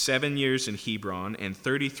reigned 7 years in Hebron and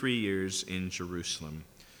 33 years in Jerusalem.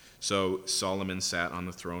 So Solomon sat on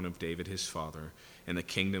the throne of David his father, and the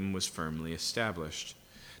kingdom was firmly established.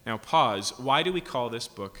 Now pause. Why do we call this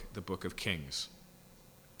book the Book of Kings?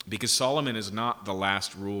 Because Solomon is not the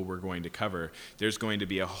last rule we're going to cover. There's going to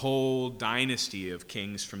be a whole dynasty of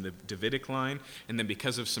kings from the Davidic line, and then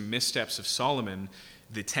because of some missteps of Solomon,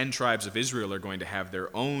 the 10 tribes of Israel are going to have their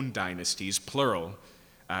own dynasties, plural,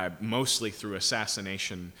 mostly through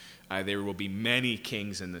assassination. There will be many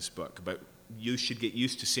kings in this book, but you should get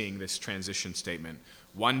used to seeing this transition statement.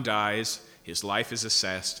 One dies, his life is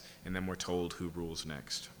assessed, and then we're told who rules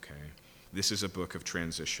next. Okay, this is a book of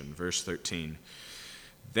transition. Verse 13.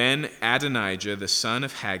 Then Adonijah, the son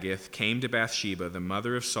of Haggith, came to Bathsheba, the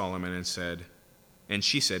mother of Solomon, and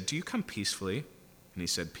she said, "Do you come peacefully?" And he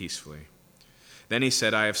said, "Peacefully." Then he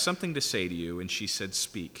said, "I have something to say to you." And she said,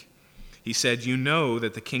 "Speak." He said, "You know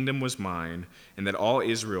that the kingdom was mine, and that all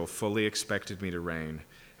Israel fully expected me to reign.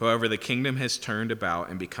 However, the kingdom has turned about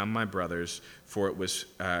and become my brother's, for it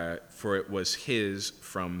was his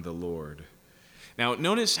from the Lord." Now,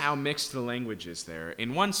 notice how mixed the language is there.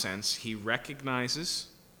 In one sense, he recognizes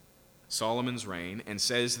Solomon's reign and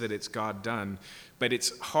says that it's God done, but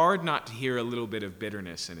it's hard not to hear a little bit of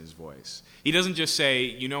bitterness in his voice. He doesn't just say,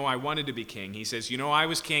 "You know, I wanted to be king." He says, "You know, I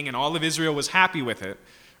was king and all of Israel was happy with it,"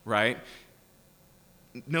 right?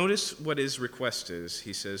 Notice what his request is.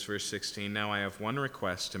 He says, verse 16, "Now I have one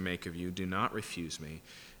request to make of you. Do not refuse me."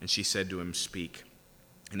 And she said to him, "Speak."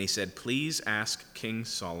 And he said, "Please ask King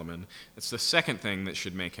Solomon." That's the second thing that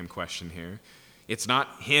should make him question here. It's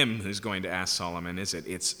not him who's going to ask Solomon, is it?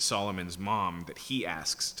 It's Solomon's mom that he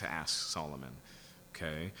asks to ask Solomon.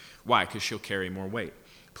 Okay? Why? Because she'll carry more weight.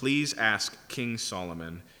 "Please ask King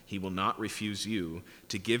Solomon, he will not refuse you,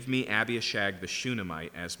 to give me Abishag the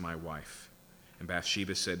Shunammite as my wife." And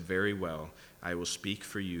Bathsheba said, "Very well, I will speak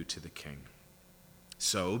for you to the king."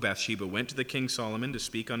 So Bathsheba went to the king Solomon to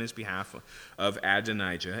speak on his behalf of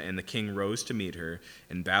Adonijah, and the king rose to meet her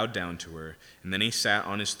and bowed down to her. And then he sat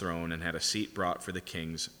on his throne and had a seat brought for the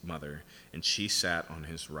king's mother, and she sat on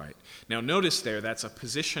his right. Now notice there, that's a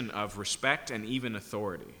position of respect and even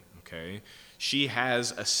authority, okay? She has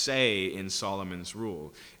a say in Solomon's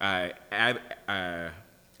rule.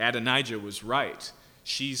 Adonijah was right.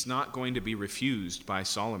 She's not going to be refused by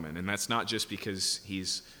Solomon, and that's not just because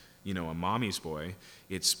he's a mommy's boy.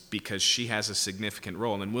 It's because she has a significant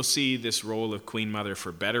role. And we'll see this role of Queen Mother,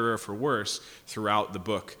 for better or for worse, throughout the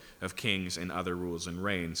book of Kings and other rules and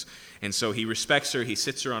reigns. And so he respects her. He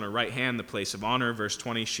sits her on her right hand, the place of honor. Verse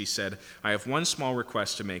 20, she said, "I have one small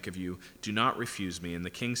request to make of you. Do not refuse me." And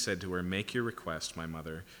the king said to her, "Make your request, my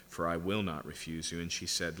mother, for I will not refuse you." And she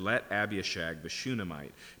said, "Let Abishag the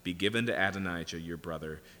Shunammite be given to Adonijah, your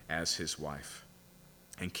brother, as his wife."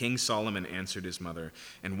 And King Solomon answered his mother,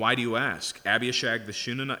 "And why do you ask? Abishag the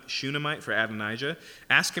Shunammite for Adonijah?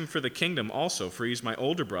 Ask him for the kingdom also, for he's my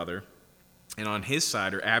older brother. And on his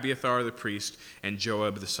side are Abiathar the priest and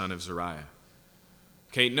Joab the son of Zeruiah."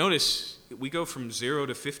 Okay, notice we go from 0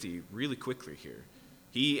 to 50 really quickly here.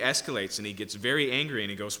 He escalates and he gets very angry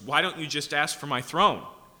and he goes, "Why don't you just ask for my throne?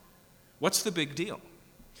 What's the big deal?"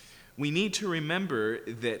 We need to remember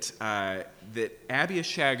that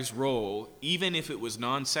Abishag's role, even if it was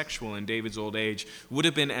non-sexual in David's old age, would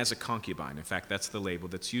have been as a concubine. In fact, that's the label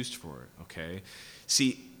that's used for it, okay?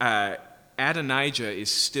 See, Adonijah is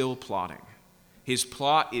still plotting. His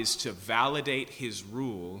plot is to validate his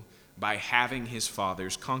rule by having his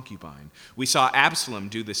father's concubine. We saw Absalom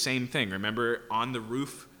do the same thing. Remember, on the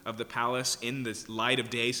roof of the palace in the light of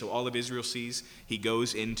day, so all of Israel sees, he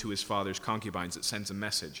goes into his father's concubines. It sends a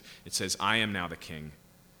message. It says, "I am now the king.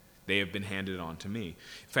 They have been handed on to me."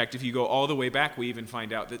 In fact, if you go all the way back, we even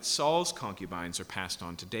find out that Saul's concubines are passed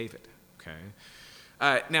on to David.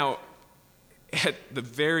 Okay. Now, at the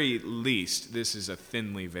very least, this is a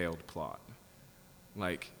thinly veiled plot.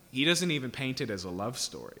 Like, he doesn't even paint it as a love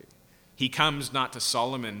story. He comes not to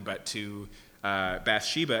Solomon, but to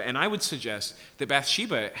Bathsheba, and I would suggest that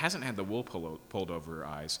Bathsheba hasn't had the wool pulled over her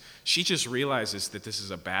eyes. She just realizes that this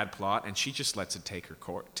is a bad plot, and she just lets it take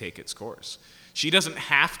its course. She doesn't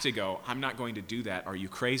have to go, "I'm not going to do that. Are you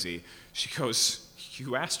crazy?" She goes,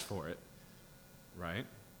 "You asked for it," right?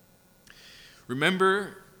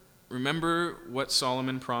 Remember what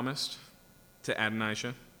Solomon promised to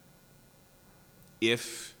Adonijah?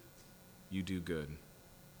 "If you do good,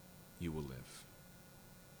 you will live."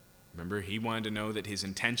 Remember, he wanted to know that his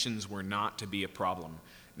intentions were not to be a problem.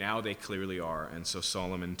 Now they clearly are, and so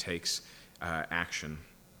Solomon takes action.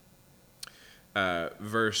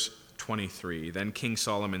 Verse 23, "Then King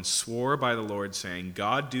Solomon swore by the Lord, saying,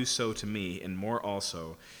 'God do so to me, and more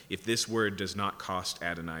also, if this word does not cost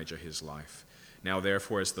Adonijah his life.' Now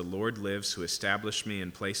therefore, as the Lord lives, who established me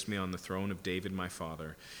and placed me on the throne of David my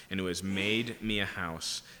father, and who has made me a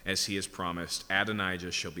house, as he has promised,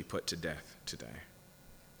 Adonijah shall be put to death today."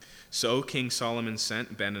 So King Solomon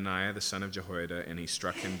sent Benaiah the son of Jehoiada, and he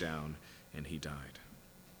struck him down, and he died.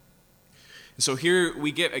 And so here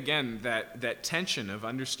we get, again, that tension of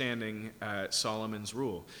understanding Solomon's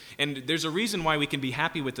rule. And there's a reason why we can be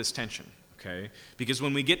happy with this tension, okay? Because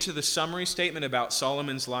when we get to the summary statement about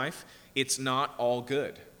Solomon's life, it's not all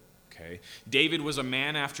good, okay? David was a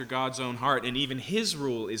man after God's own heart, and even his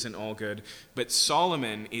rule isn't all good, but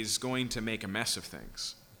Solomon is going to make a mess of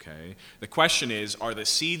things, okay? The question is, are the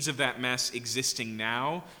seeds of that mess existing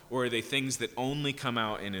now, or are they things that only come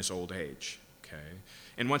out in his old age, okay?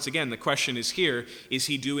 And once again, the question is here, is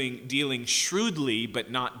he dealing shrewdly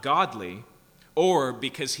but not godly, or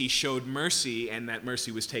because he showed mercy and that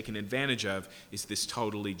mercy was taken advantage of, is this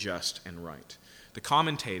totally just and right? The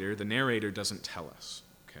commentator, the narrator, doesn't tell us,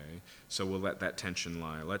 okay? So we'll let that tension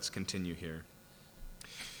lie. Let's continue here.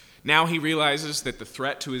 Now he realizes that the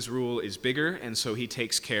threat to his rule is bigger, and so he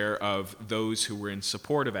takes care of those who were in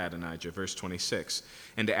support of Adonijah. Verse 26,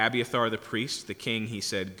 "And to Abiathar the priest, the king, he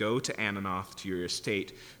said, 'Go to Anathoth to your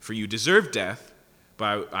estate, for you deserve death,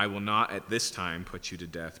 but I will not at this time put you to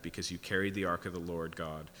death, because you carried the ark of the Lord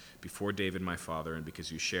God before David my father, and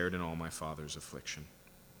because you shared in all my father's affliction.'"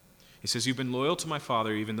 He says, "You've been loyal to my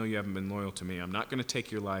father, even though you haven't been loyal to me. I'm not going to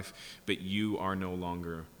take your life, but you are no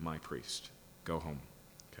longer my priest. Go home."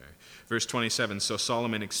 Okay. Verse 27, "So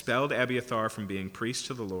Solomon expelled Abiathar from being priest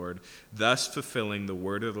to the Lord, thus fulfilling the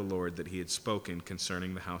word of the Lord that he had spoken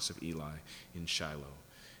concerning the house of Eli in Shiloh."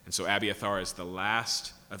 And so Abiathar is the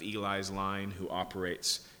last of Eli's line who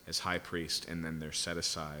operates as high priest, and then they're set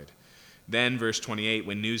aside. Then, verse 28,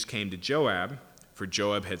 "When news came to Joab," for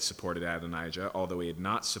Joab had supported Adonijah, although he had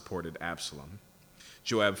not supported Absalom,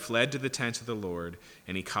 "Joab fled to the tent of the Lord,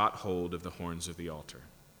 and he caught hold of the horns of the altar."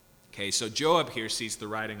 Okay, so Joab here sees the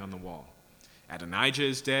writing on the wall. Adonijah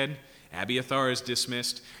is dead. Abiathar is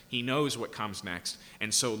dismissed. He knows what comes next.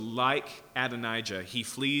 And so, like Adonijah, he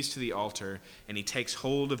flees to the altar, and he takes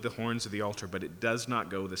hold of the horns of the altar, but it does not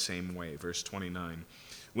go the same way. Verse 29,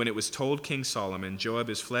 "When it was told King Solomon, 'Joab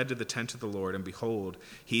is fled to the tent of the Lord, and behold,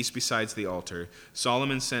 he's besides the altar,'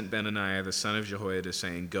 Solomon sent Benaiah the son of Jehoiada,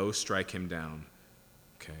 saying, 'Go strike him down.'"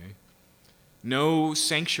 Okay. No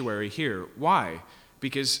sanctuary here. Why?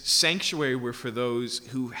 Because sanctuary were for those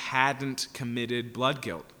who hadn't committed blood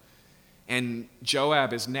guilt. And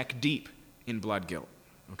Joab is neck deep in blood guilt.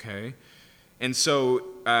 Okay? And so,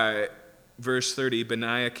 verse 30,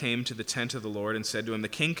 "Benaiah came to the tent of the Lord and said to him, 'The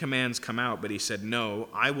king commands, come out.' But he said, 'No,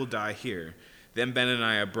 I will die here.' Then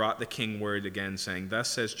Benaiah brought the king word again, saying, 'Thus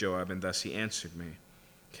says Joab,' and thus he answered me."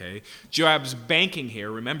 Okay? Joab's banking here.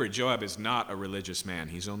 Remember, Joab is not a religious man.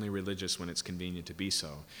 He's only religious when it's convenient to be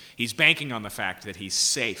so. He's banking on the fact that he's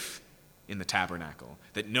safe in the tabernacle,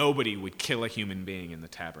 that nobody would kill a human being in the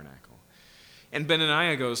tabernacle. And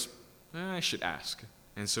Benaiah goes, "I should ask."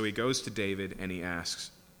 And so he goes to David and he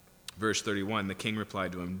asks. Verse 31, "The king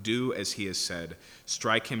replied to him, 'Do as he has said,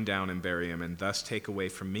 strike him down and bury him, and thus take away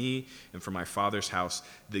from me and from my father's house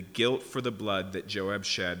the guilt for the blood that Joab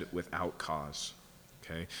shed without cause.'"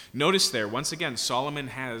 Okay. Notice there, once again, Solomon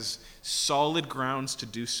has solid grounds to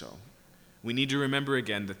do so. We need to remember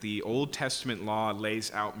again that the Old Testament law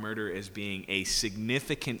lays out murder as being a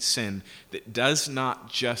significant sin that does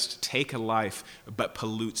not just take a life, but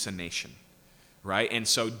pollutes a nation. Right? And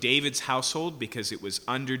so David's household, because it was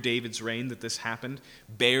under David's reign that this happened,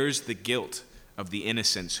 bears the guilt of the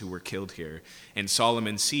innocents who were killed here. And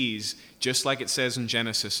Solomon sees, just like it says in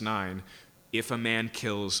Genesis 9, if a man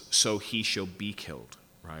kills, so he shall be killed.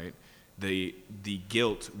 Right? The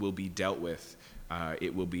guilt will be dealt with.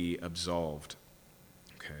 It will be absolved.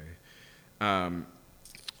 Okay.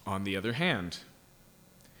 On the other hand,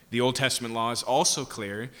 the Old Testament law is also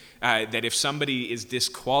clear that if somebody is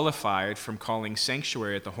disqualified from calling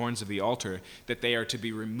sanctuary at the horns of the altar, that they are to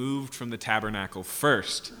be removed from the tabernacle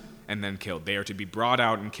first and then killed. They are to be brought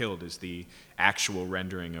out and killed is the actual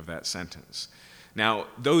rendering of that sentence. Now,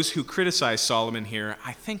 those who criticize Solomon here,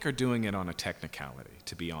 I think, are doing it on a technicality,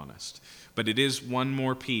 to be honest. But it is one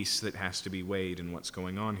more piece that has to be weighed in what's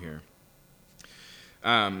going on here.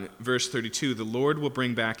 Verse 32, "The Lord will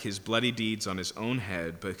bring back his bloody deeds on his own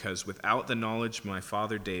head, because without the knowledge of my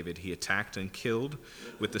father David, he attacked and killed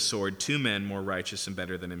with the sword 2 men more righteous and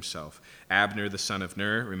better than himself. Abner the son of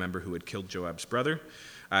Ner," remember, who had killed Joab's brother,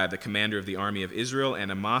 "the commander of the army of Israel,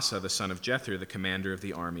 and Amasa the son of Jether, the commander of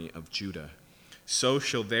the army of Judah. So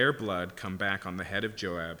shall their blood come back on the head of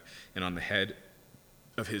Joab and on the head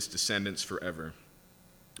of his descendants forever.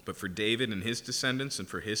 But for David and his descendants and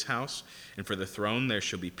for his house and for the throne there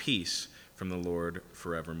shall be peace from the Lord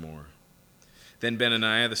forevermore." Then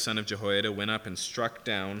Benaiah the son of Jehoiada went up and struck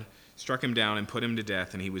him down and put him to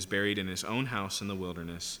death, and he was buried in his own house in the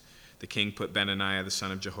wilderness. The king put Benaiah the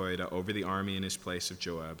son of Jehoiada over the army in his place of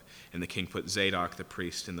Joab, and the king put Zadok the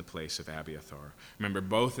priest in the place of Abiathar. Remember,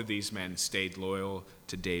 both of these men stayed loyal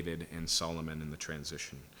to David and Solomon in the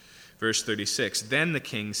transition. Verse 36, "Then the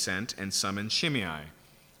king sent and summoned Shimei."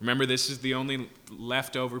 Remember, this is the only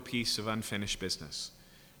leftover piece of unfinished business.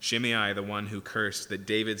 Shimei, the one who cursed, that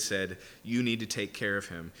David said, "You need to take care of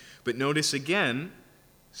him." But notice again,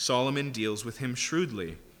 Solomon deals with him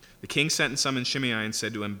shrewdly. The king sent and summoned Shimei and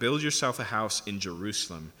said to him, "Build yourself a house in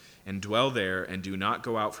Jerusalem and dwell there, and do not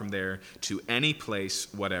go out from there to any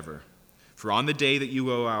place whatever. For on the day that you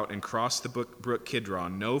go out and cross the brook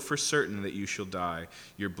Kidron, know for certain that you shall die.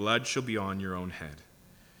 Your blood shall be on your own head."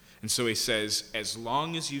 And so he says, as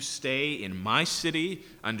long as you stay in my city,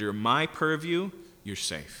 under my purview, you're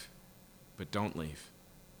safe. But don't leave.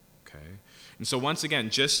 Okay? And so once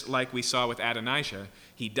again, just like we saw with Adonijah,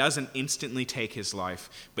 he doesn't instantly take his life,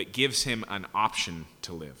 but gives him an option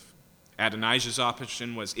to live. Adonijah's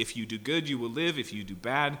option was, if you do good, you will live. If you do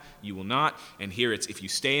bad, you will not. And here it's, if you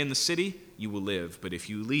stay in the city, you will live. But if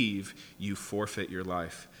you leave, you forfeit your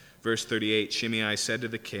life. Verse 38, Shimei said to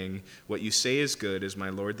the king, "What you say is good, as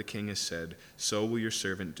my lord the king has said, so will your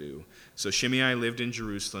servant do." So Shimei lived in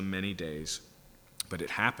Jerusalem many days. But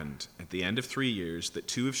it happened at the end of 3 years that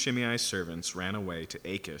 2 of Shimei's servants ran away to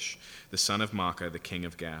Achish, the son of Maacah, the king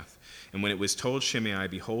of Gath. And when it was told Shimei,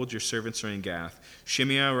 "Behold, your servants are in Gath,"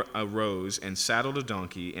 Shimei arose and saddled a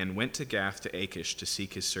donkey and went to Gath to Achish to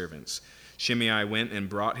seek his servants. Shimei went and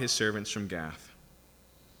brought his servants from Gath.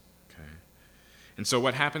 Okay. And so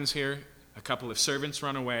what happens here? A couple of servants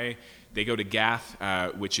run away. They go to Gath,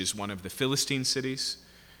 which is one of the Philistine cities.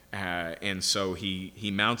 And so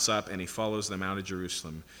he mounts up and he follows them out of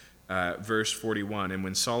Jerusalem. Verse 41, "And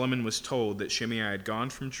when Solomon was told that Shimei had gone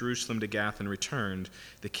from Jerusalem to Gath and returned,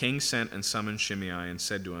 the king sent and summoned Shimei and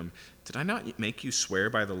said to him, 'Did I not make you swear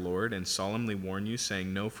by the Lord and solemnly warn you,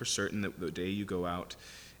 saying, know for certain that the day you go out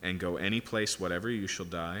and go any place whatever, you shall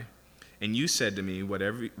die? And you said to me,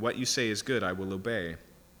 what you say is good, I will obey.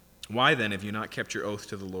 Why then have you not kept your oath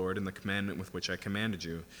to the Lord and the commandment with which I commanded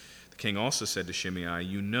you?' The king also said to Shimei,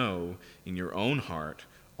 'You know in your own heart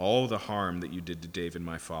all the harm that you did to David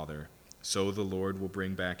my father. So the Lord will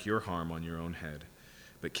bring back your harm on your own head.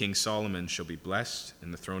 But King Solomon shall be blessed,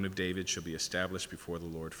 and the throne of David shall be established before the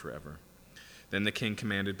Lord forever.' Then the king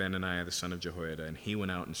commanded Benaiah the son of Jehoiada, and he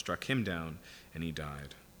went out and struck him down, and he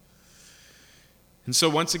died." And so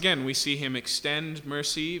once again, we see him extend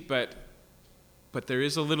mercy, but there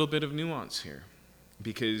is a little bit of nuance here.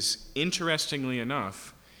 Because interestingly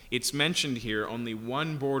enough, it's mentioned here only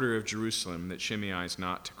one border of Jerusalem that Shimei is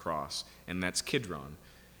not to cross, and that's Kidron.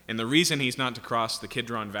 And the reason he's not to cross the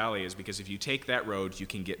Kidron Valley is because if you take that road, you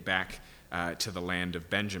can get back to the land of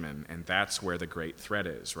Benjamin, and that's where the great threat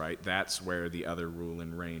is, right? That's where the other rule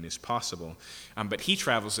and reign is possible. But he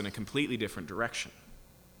travels in a completely different direction.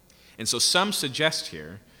 And so some suggest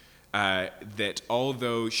here that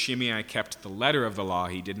although Shimei kept the letter of the law,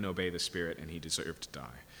 he didn't obey the Spirit, and he deserved to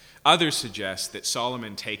die. Others suggest that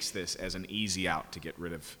Solomon takes this as an easy out to get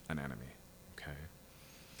rid of an enemy. Okay,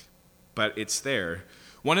 but it's there.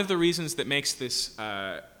 One of the reasons that makes this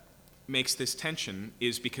tension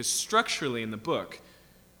is because structurally in the book,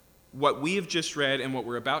 what we have just read and what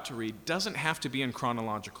we're about to read doesn't have to be in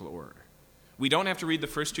chronological order. We don't have to read the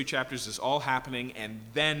first 2 chapters as all happening and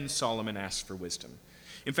then Solomon asks for wisdom.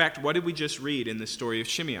 In fact, what did we just read in the story of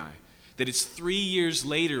Shimei? That it's 3 years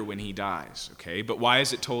later when he dies, okay? But why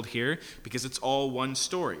is it told here? Because it's all one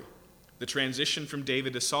story. The transition from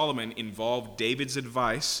David to Solomon involved David's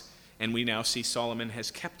advice, and we now see Solomon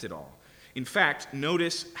has kept it all. In fact,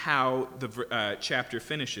 notice how the chapter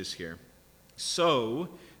finishes here.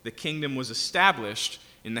 "So the kingdom was established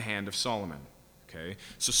in the hand of Solomon." Okay?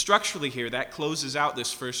 So structurally here, that closes out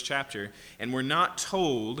this first chapter, and we're not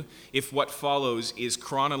told if what follows is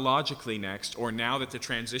chronologically next, or now that the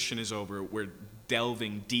transition is over, we're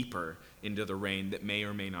delving deeper into the reign that may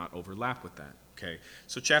or may not overlap with that. Okay?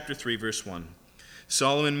 So chapter 3, verse 1.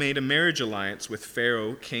 "Solomon made a marriage alliance with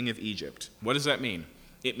Pharaoh, king of Egypt." What does that mean?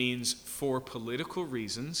 It means for political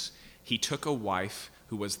reasons, he took a wife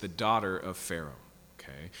who was the daughter of Pharaoh.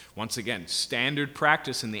 Okay? Once again, standard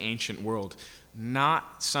practice in the ancient world.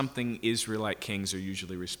 Not something Israelite kings are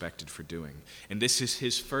usually respected for doing. And this is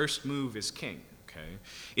his first move as king. Okay?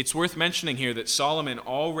 It's worth mentioning here that Solomon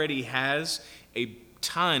already has a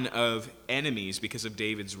ton of enemies because of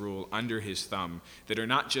David's rule under his thumb that are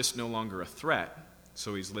not just no longer a threat,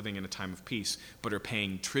 so he's living in a time of peace, but are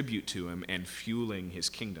paying tribute to him and fueling his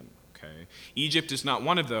kingdom. Okay? Egypt is not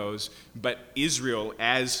one of those, but Israel,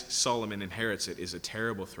 as Solomon inherits it, is a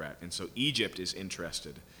terrible threat. And so Egypt is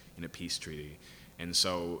interested in a peace treaty. And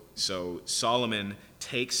so Solomon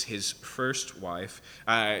takes his first wife.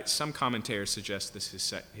 Some commentators suggest this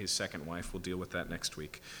is his second wife. We'll deal with that next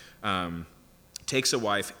week. Takes a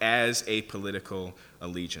wife as a political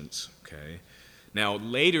allegiance. Okay. Now,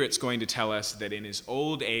 later it's going to tell us that in his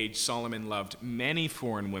old age, Solomon loved many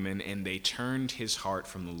foreign women, and they turned his heart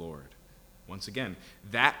from the Lord. Once again,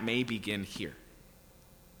 that may begin here.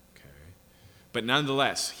 Okay. But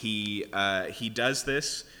nonetheless, he does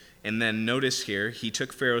this, and then notice here, he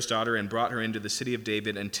took Pharaoh's daughter and brought her into the city of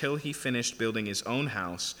David until he finished building his own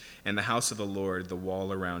house and the house of the Lord, the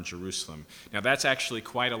wall around Jerusalem. Now, that's actually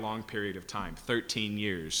quite a long period of time, 13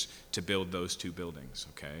 years to build those two buildings,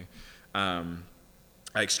 okay?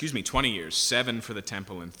 20 years, 7 for the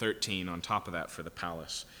temple and 13 on top of that for the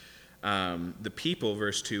palace. The people,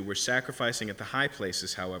 verse 2, were sacrificing at the high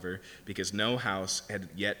places, however, because no house had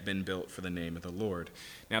yet been built for the name of the Lord.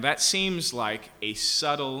 Now that seems like a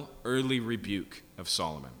subtle early rebuke of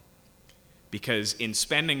Solomon, because in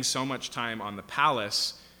spending so much time on the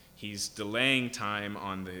palace, he's delaying time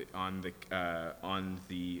on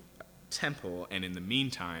the temple, and in the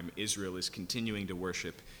meantime, Israel is continuing to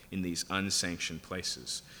worship in these unsanctioned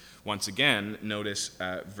places. Once again, notice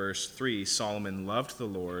verse 3, Solomon loved the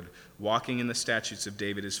Lord, walking in the statutes of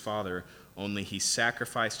David his father, only he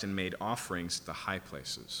sacrificed and made offerings at the high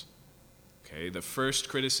places. Okay, the first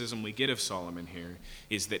criticism we get of Solomon here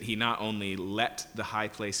is that he not only let the high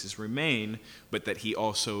places remain, but that he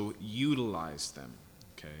also utilized them.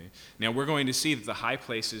 Okay. Now we're going to see that the high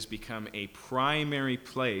places become a primary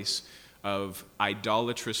place of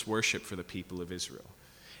idolatrous worship for the people of Israel.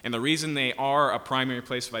 And the reason they are a primary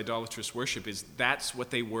place of idolatrous worship is that's what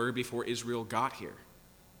they were before Israel got here.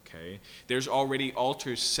 Okay? There's already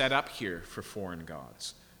altars set up here for foreign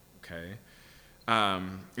gods. Okay?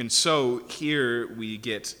 And so here we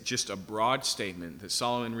get just a broad statement that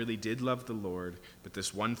Solomon really did love the Lord, but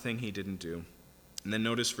this one thing he didn't do. And then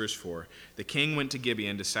notice verse 4. The king went to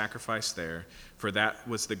Gibeon to sacrifice there, for that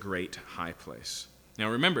was the great high place. Now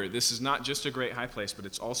remember, this is not just a great high place, but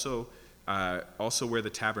it's also where the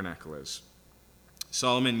tabernacle is.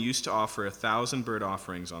 Solomon used to offer 1,000 burnt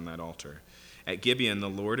offerings on that altar. At Gibeon, the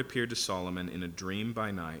Lord appeared to Solomon in a dream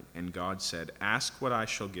by night, and God said, "Ask what I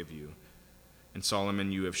shall give you." And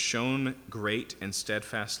Solomon, you have shown great and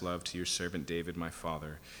steadfast love to your servant David, my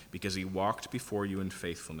father, because he walked before you in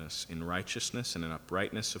faithfulness, in righteousness, and in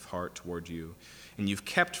uprightness of heart toward you. And you've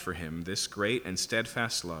kept for him this great and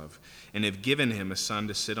steadfast love, and have given him a son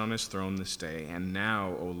to sit on his throne this day. And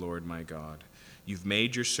now, O Lord my God, you've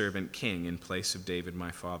made your servant king in place of David,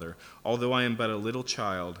 my father. Although I am but a little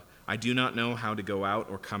child, I do not know how to go out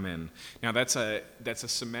or come in. Now that's a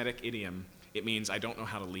Semitic idiom. It means I don't know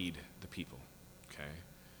how to lead the people. Okay.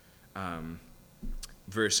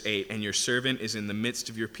 Verse 8, and your servant is in the midst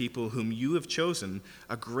of your people whom you have chosen,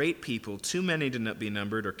 a great people, too many to not be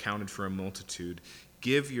numbered or counted for a multitude.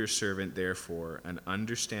 Give your servant, therefore, an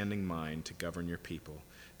understanding mind to govern your people,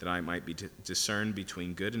 that I might be discern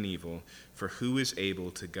between good and evil, for who is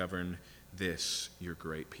able to govern this, your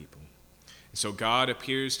great people? And so God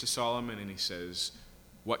appears to Solomon and he says,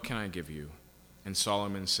 what can I give you? And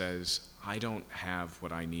Solomon says, I don't have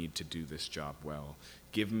what I need to do this job well.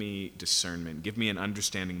 Give me discernment. Give me an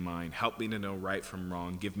understanding mind. Help me to know right from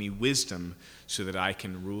wrong. Give me wisdom so that I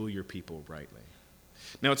can rule your people rightly.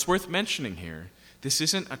 Now, it's worth mentioning here, this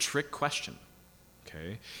isn't a trick question.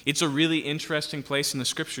 Okay? It's a really interesting place in the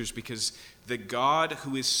scriptures because the God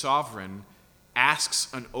who is sovereign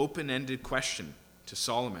asks an open-ended question to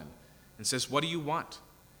Solomon and says, what do you want?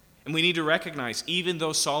 And we need to recognize, even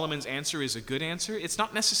though Solomon's answer is a good answer, it's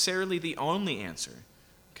not necessarily the only answer.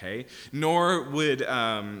 Okay? Nor would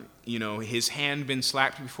his hand been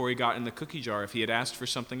slapped before he got in the cookie jar if he had asked for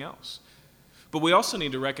something else. But we also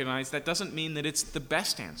need to recognize that doesn't mean that it's the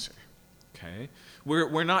best answer. Okay?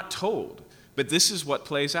 We're not told, but this is what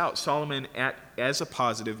plays out. Solomon, as a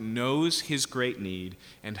positive, knows his great need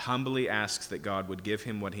and humbly asks that God would give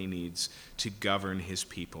him what he needs to govern his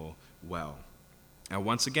people well. Now,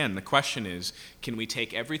 once again, the question is, can we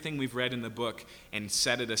take everything we've read in the book and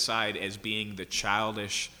set it aside as being the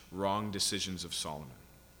childish, wrong decisions of Solomon?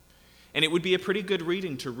 And it would be a pretty good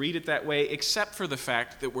reading to read it that way, except for the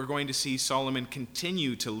fact that we're going to see Solomon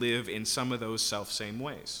continue to live in some of those self-same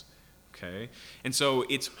ways. Okay? And so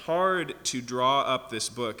it's hard to draw up this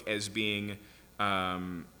book as being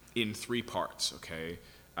in 3 parts, okay?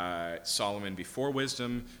 Solomon before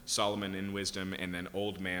wisdom, Solomon in wisdom, and then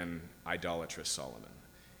old man idolatrous Solomon.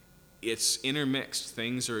 It's intermixed.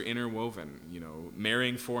 Things are interwoven.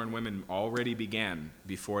 Marrying foreign women already began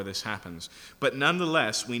before this happens. But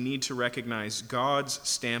nonetheless, we need to recognize God's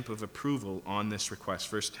stamp of approval on this request.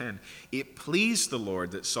 Verse 10, it pleased the Lord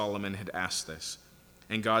that Solomon had asked this.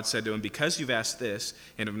 And God said to him, because you've asked this,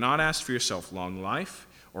 and have not asked for yourself long life,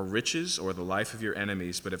 or riches, or the life of your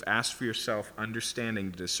enemies, but have asked for yourself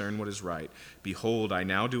understanding to discern what is right, behold, I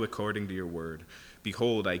now do according to your word.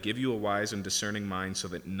 Behold, I give you a wise and discerning mind, so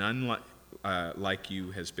that none like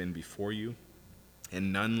you has been before you,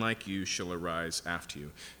 and none like you shall arise after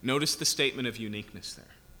you. Notice the statement of uniqueness there.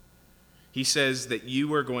 He says that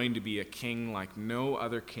you are going to be a king like no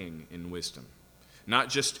other king in wisdom, not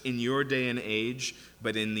just in your day and age,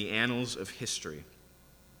 but in the annals of history.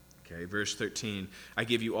 Okay, verse 13, I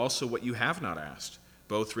give you also what you have not asked,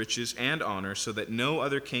 both riches and honor, so that no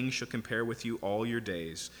other king shall compare with you all your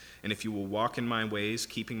days. And if you will walk in my ways,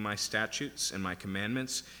 keeping my statutes and my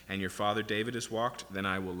commandments, and your father David has walked, then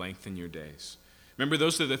I will lengthen your days. Remember,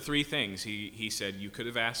 those are the three things. He said, you could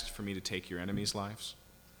have asked for me to take your enemies' lives.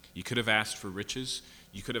 You could have asked for riches.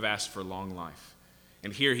 You could have asked for long life.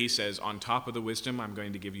 And here he says, on top of the wisdom, I'm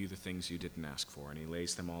going to give you the things you didn't ask for. And he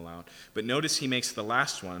lays them all out. But notice he makes the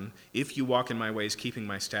last one, if you walk in my ways, keeping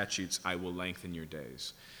my statutes, I will lengthen your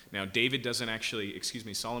days. Now,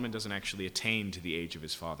 Solomon doesn't actually attain to the age of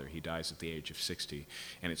his father. He dies at the age of 60.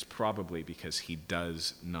 And it's probably because he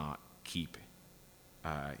does not keep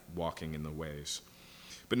walking in the ways.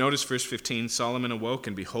 But notice verse 15, Solomon awoke,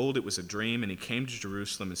 and behold, it was a dream, and he came to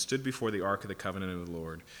Jerusalem and stood before the ark of the covenant of the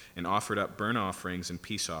Lord, and offered up burnt offerings and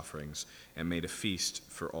peace offerings, and made a feast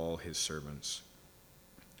for all his servants.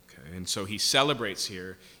 Okay, and so he celebrates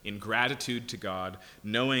here in gratitude to God,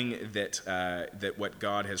 knowing that what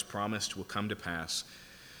God has promised will come to pass.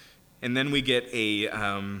 And then we get a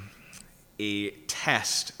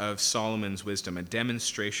test of Solomon's wisdom, a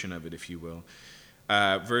demonstration of it, if you will.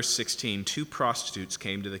 Verse 16, 2 prostitutes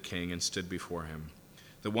came to the king and stood before him.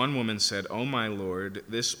 The one woman said, O my lord,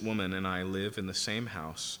 this woman and I live in the same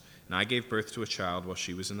house, and I gave birth to a child while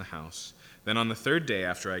she was in the house. Then on the third day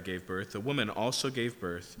after I gave birth, the woman also gave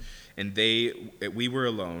birth, and we were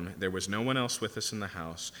alone. There was no one else with us in the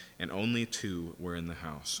house, and only 2 were in the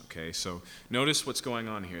house. Okay, so notice what's going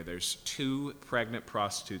on here. There's 2 pregnant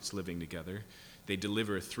prostitutes living together. They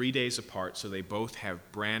deliver 3 days apart, so they both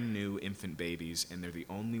have brand new infant babies, and they're the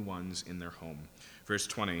only ones in their home. Verse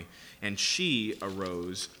 20, and she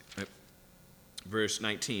arose, verse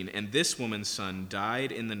 19, and this woman's son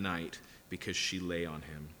died in the night because she lay on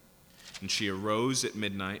him. And she arose at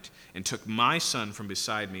midnight and took my son from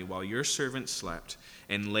beside me while your servant slept,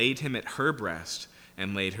 and laid him at her breast,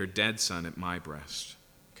 and laid her dead son at my breast.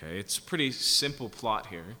 Okay, it's a pretty simple plot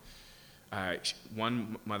here.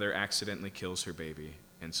 One mother accidentally kills her baby,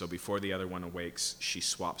 and so before the other one awakes, she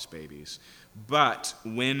swaps babies. But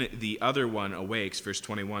when the other one awakes, verse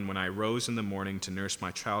 21, when I rose in the morning to nurse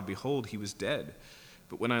my child, behold, he was dead.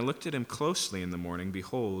 But when I looked at him closely in the morning,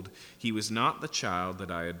 behold, he was not the child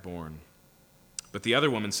that I had borne. But the other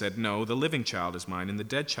woman said, no, the living child is mine, and the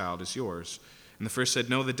dead child is yours. And the first said,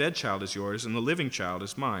 no, the dead child is yours, and the living child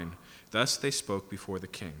is mine. Thus they spoke before the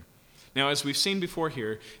king. Now, as we've seen before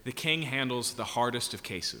here, the king handles the hardest of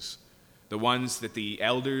cases, the ones that the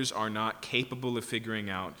elders are not capable of figuring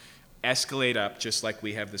out, escalate up, just like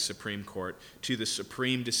we have the Supreme Court, to the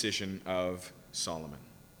supreme decision of Solomon.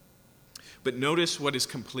 But notice what is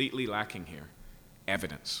completely lacking here: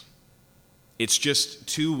 evidence. It's just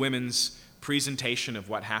 2 women's presentation of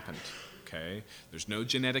what happened. Okay? There's no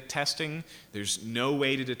genetic testing. There's no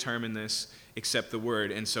way to determine this except the word.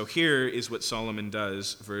 And so here is what Solomon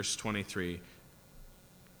does, verse 23.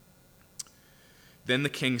 Then the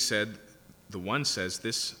king said, the one says,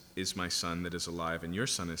 this is my son that is alive, and your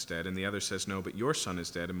son is dead. And the other says, no, but your son is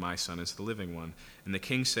dead, and my son is the living one. And the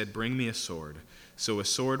king said, bring me a sword. So a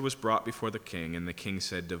sword was brought before the king, and the king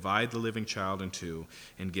said, divide the living child in 2,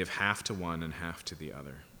 and give half to one and half to the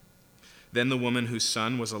other. Then the woman whose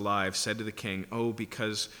son was alive said to the king, oh,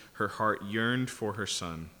 because her heart yearned for her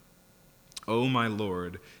son. O my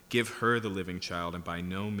lord, give her the living child, and by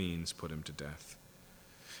no means put him to death.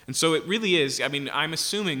 And so it really is, I'm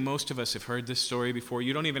assuming most of us have heard this story before.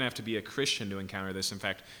 You don't even have to be a Christian to encounter this. In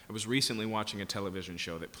fact, I was recently watching a television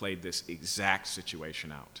show that played this exact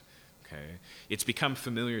situation out. Okay? It's become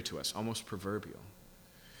familiar to us, almost proverbial.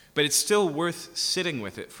 But it's still worth sitting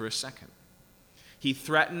with it for a second. He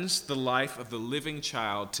threatens the life of the living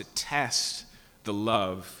child to test the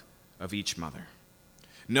love of each mother.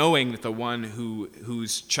 knowing that the one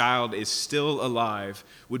whose child is still alive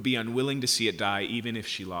would be unwilling to see it die even if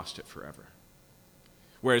she lost it forever.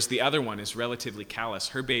 Whereas the other one is relatively callous.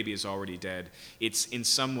 Her baby is already dead. It's in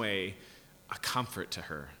some way a comfort to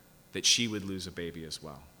her that she would lose a baby as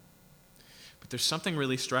well. But there's something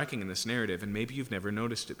really striking in this narrative, and maybe you've never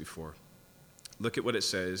noticed it before. Look at what it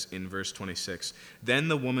says in verse 26. Then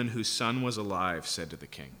the woman whose son was alive said to the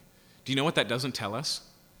king. Do you know what that doesn't tell us?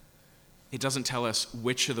 It doesn't tell us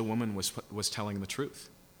which of the woman was telling the truth.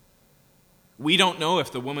 We don't know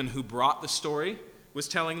if the woman who brought the story was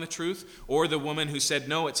telling the truth, or the woman who said,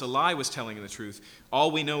 no, it's a lie, was telling the truth. All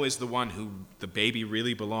we know is the one who the baby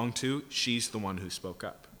really belonged to, she's the one who spoke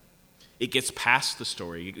up. It gets past the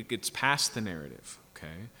story. It gets past the narrative,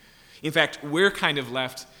 okay? In fact, we're kind of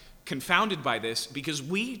left confounded by this because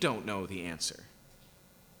we don't know the answer.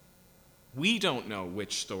 We don't know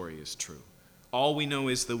which story is true. All we know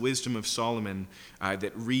is the wisdom of Solomon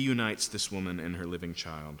that reunites this woman and her living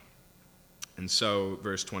child. And so,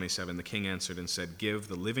 verse 27, the king answered and said, give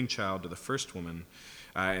the living child to the first woman.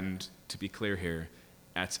 And to be clear here,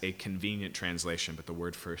 that's a convenient translation, but the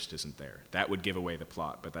word first isn't there. That would give away the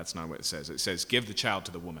plot, but that's not what it says. It says, give the child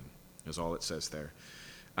to the woman, is all it says there.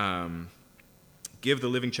 Give the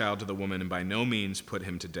living child to the woman, and by no means put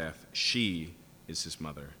him to death. She is his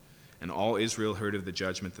mother. And all Israel heard of the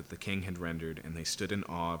judgment that the king had rendered, and they stood in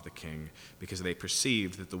awe of the king, because they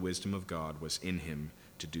perceived that the wisdom of God was in him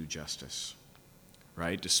to do justice.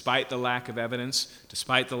 Right? Despite the lack of evidence,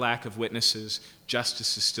 despite the lack of witnesses,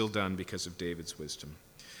 justice is still done because of David's wisdom.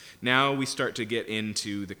 Now we start to get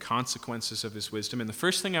into the consequences of his wisdom. And the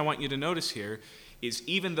first thing I want you to notice here is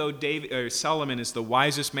even though Solomon is the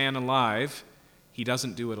wisest man alive, he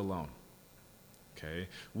doesn't do it alone. Okay?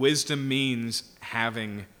 Wisdom means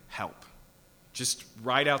having help. Just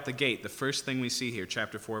right out the gate, the first thing we see here,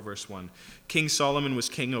 chapter 4, verse 1. King Solomon was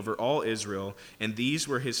king over all Israel, and these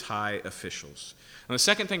were his high officials. Now, the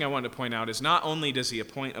second thing I want to point out is not only does he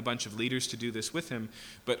appoint a bunch of leaders to do this with him,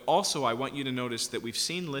 but also I want you to notice that we've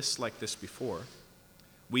seen lists like this before.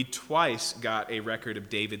 We twice got a record of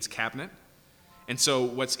David's cabinet. And so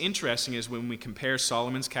what's interesting is when we compare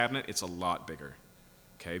Solomon's cabinet, it's a lot bigger.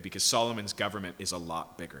 Okay, because Solomon's government is a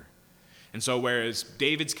lot bigger. And so whereas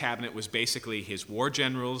David's cabinet was basically his war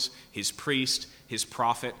generals, his priest, his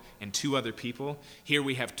prophet, and 2 other people, here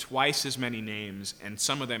we have twice as many names, and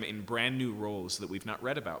some of them in brand new roles that we've not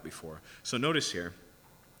read about before. So notice here,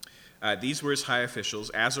 these were his high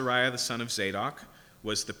officials. Azariah, the son of Zadok,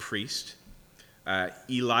 was the priest.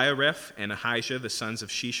 Eliareph and Ahijah, the sons of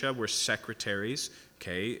Shisha, were secretaries.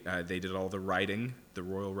 Okay, they did all the writing, the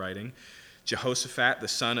royal writing. Jehoshaphat, the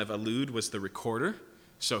son of Elud, was the recorder.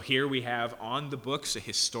 So here we have on the books a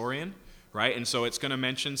historian, right? And so it's going to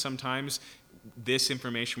mention sometimes this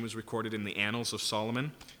information was recorded in the Annals of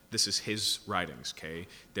Solomon. This is his writings, okay?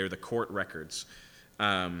 They're the court records.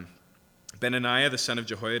 Benaniah, the son of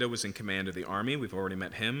Jehoiada, was in command of the army. We've already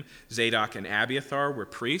met him. Zadok and Abiathar were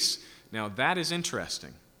priests. Now that is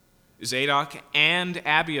interesting. Zadok and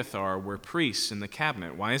Abiathar were priests in the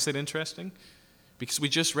cabinet. Why is that interesting? Because we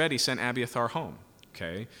just read he sent Abiathar home.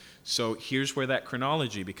 Okay, so here's where that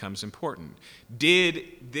chronology becomes important. Did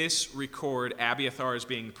this record Abiathar as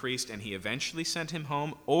being priest and he eventually sent him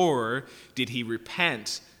home, or did he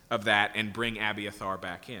repent of that and bring Abiathar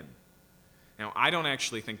back in? Now, I don't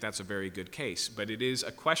actually think that's a very good case, but it is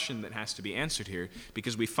a question that has to be answered here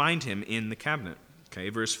because we find him in the cabinet. Okay,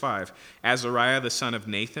 verse 5. Azariah, the son of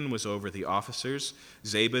Nathan, was over the officers.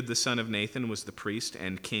 Zabud, the son of Nathan, was the priest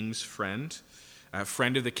and king's friend.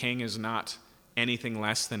 Friend of the king is not anything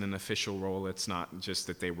less than an official role. It's not just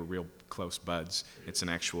that they were real close buds. It's an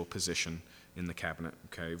actual position in the cabinet.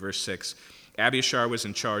 Okay, verse 6. Abiashar was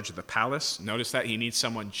in charge of the palace. Notice that he needs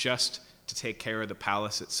someone just to take care of the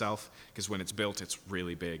palace itself, because when it's built, it's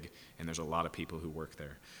really big, and there's a lot of people who work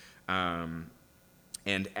there.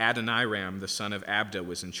 And Adoniram, the son of Abda,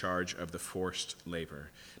 was in charge of the forced labor.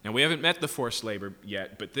 Now, we haven't met the forced labor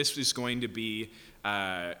yet, but this is going to be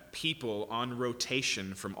people on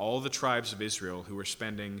rotation from all the tribes of Israel who are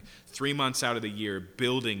spending 3 months out of the year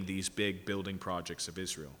building these big building projects of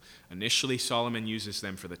Israel. Initially, Solomon uses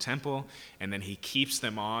them for the temple, and then he keeps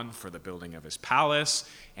them on for the building of his palace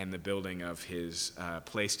and the building of his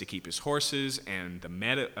place to keep his horses and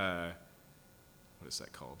the what is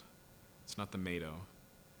that called? It's not the Meadow.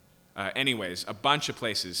 Anyways, a bunch of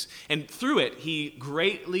places. And through it, he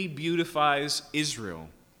greatly beautifies Israel.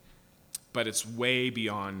 But it's way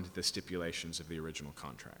beyond the stipulations of the original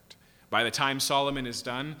contract. By the time Solomon is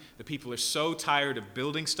done, the people are so tired of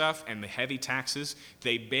building stuff and the heavy taxes,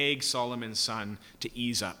 they beg Solomon's son to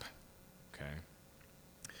ease up. Okay.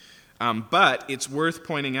 But it's worth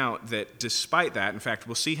pointing out that despite that, in fact,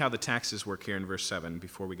 we'll see how the taxes work here in verse 7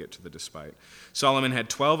 before we get to the despite. Solomon had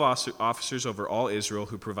 12 officers over all Israel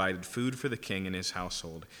who provided food for the king and his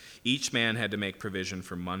household. Each man had to make provision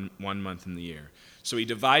for 1 month in the year. So he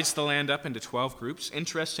divides the land up into 12 groups.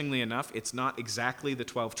 Interestingly enough, it's not exactly the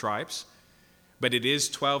 12 tribes, but it is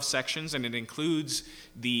 12 sections, and it includes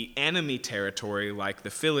the enemy territory like the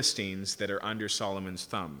Philistines that are under Solomon's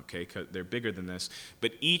thumb. Okay, 'cause they're bigger than this.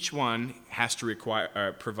 But each one has to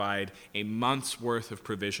provide a month's worth of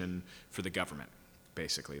provision for the government,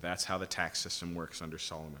 basically. That's how the tax system works under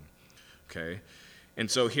Solomon. Okay, and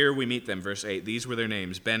so here we meet them, verse 8. These were their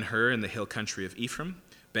names: Ben-Hur in the hill country of Ephraim,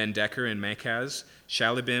 Ben-Decker in Makaz,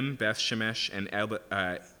 Shalabim, Beth-Shemesh, and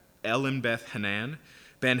Elim-Beth-Hanan,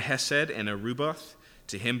 Ben-Hesed and Aruboth,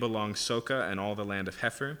 to him belonged Soka and all the land of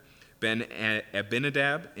Hepher,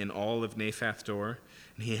 Ben-Abinadab in all of Naphath-Dor,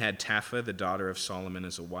 and he had Tapha, the daughter of Solomon,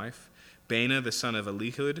 as a wife, Baana, the son of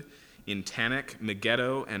Elihud, in Tanakh,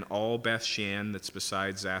 Megiddo, and all Beth-Shean that's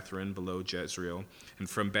beside Zathron below Jezreel, and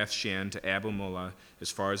from Beth-Shean to Abel-Molah,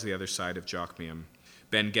 as far as the other side of Jokmeam.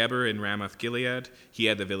 Ben-Geber in Ramoth-Gilead, he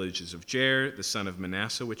had the villages of Jair, the son of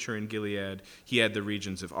Manasseh, which are in Gilead. He had the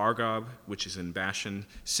regions of Argob, which is in Bashan,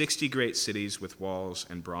 60 great cities with walls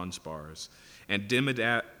and bronze bars. And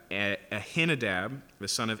Ahinadab, the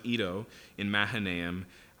son of Edo, in Mahanaim,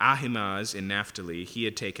 Ahimaaz in Naphtali, he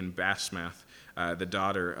had taken Basmath, the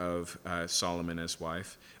daughter of Solomon, as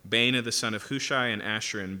wife. Baana, the son of Hushai, in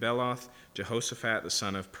Asher in Beloth. Jehoshaphat, the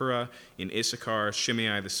son of Purah, in Issachar.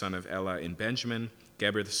 Shimei, the son of Elah, in Benjamin.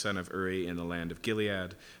 Geber, the son of Uri, in the land of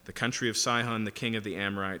Gilead. The country of Sihon, the king of the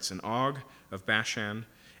Amorites, and Og of Bashan.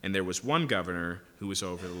 And there was one governor who was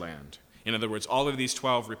over the land. In other words, all of these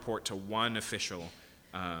 12 report to one official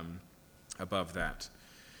above that.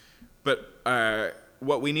 But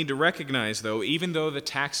what we need to recognize, though, even though the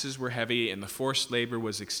taxes were heavy and the forced labor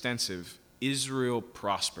was extensive, Israel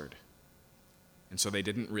prospered. And so they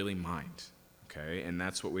didn't really mind. Okay, and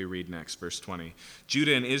that's what we read next, verse 20.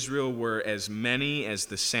 Judah and Israel were as many as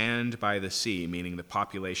the sand by the sea, meaning the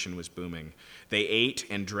population was booming. They ate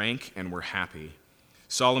and drank and were happy.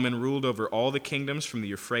 Solomon ruled over all the kingdoms from the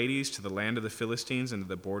Euphrates to the land of the Philistines and to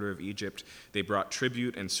the border of Egypt. They brought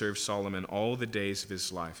tribute and served Solomon all the days of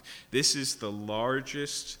his life. This is the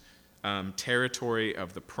largest territory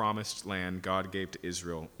of the promised land God gave to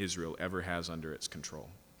Israel ever has under its control.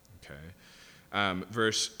 Okay.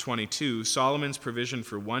 Verse 22, Solomon's provision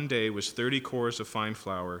for one day was 30 cores of fine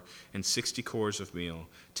flour and 60 cores of meal,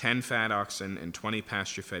 10 fat oxen and 20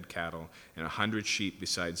 pasture-fed cattle, and 100 sheep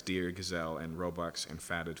besides deer, gazelle, and roebucks and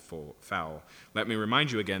fatted fowl. Let me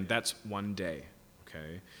remind you again, that's one day,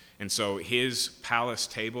 okay? And so his palace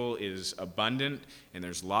table is abundant, and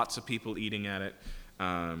there's lots of people eating at it.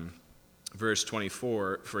 Verse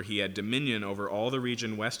 24, for he had dominion over all the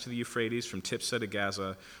region west of the Euphrates, from Tiphsah to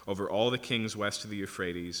Gaza, over all the kings west of the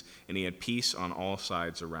Euphrates, and he had peace on all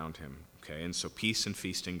sides around him. Okay, and so peace and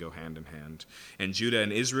feasting go hand in hand. And Judah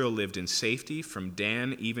and Israel lived in safety from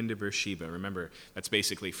Dan even to Beersheba. Remember, that's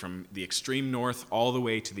basically from the extreme north all the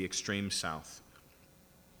way to the extreme south.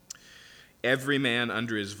 Every man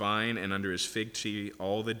under his vine and under his fig tree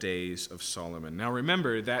all the days of Solomon. Now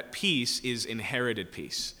remember, that peace is inherited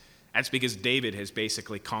peace. That's because David has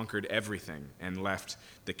basically conquered everything and left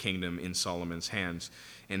the kingdom in Solomon's hands.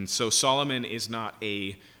 And so Solomon is not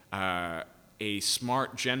a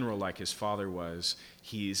smart general like his father was.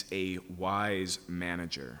 He's a wise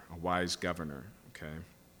manager, a wise governor. Okay.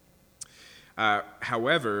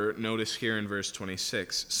 However, notice here in verse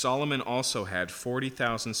 26, Solomon also had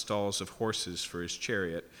 40,000 stalls of horses for his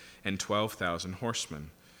chariot and 12,000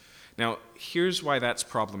 horsemen. Now, here's why that's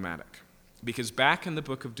problematic. Because back in the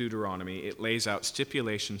book of Deuteronomy, it lays out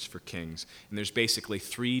stipulations for kings, and there's basically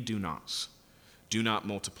 3 do nots. Do not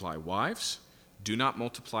multiply wives, do not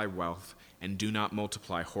multiply wealth, and do not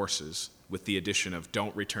multiply horses, with the addition of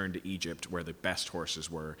don't return to Egypt where the best horses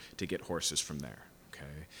were to get horses from there.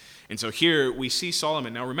 Okay? And so here we see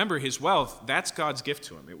Solomon. Now remember, his wealth, that's God's gift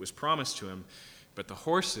to him. It was promised to him. But the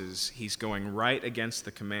horses, he's going right against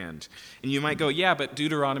the command. And you might go, yeah, but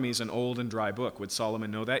Deuteronomy is an old and dry book. Would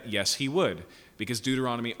Solomon know that? Yes, he would. Because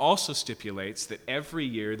Deuteronomy also stipulates that every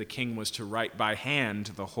year the king was to write by hand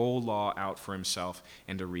the whole law out for himself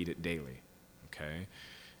and to read it daily. Okay?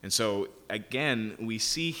 And so, again, we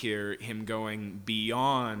see here him going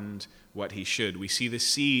beyond what he should. We see the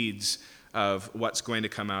seeds of what's going to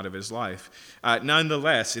come out of his life.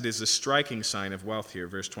 Nonetheless, it is a striking sign of wealth here.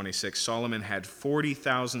 Verse 26, Solomon had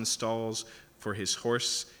 40,000 stalls for his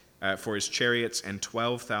chariots and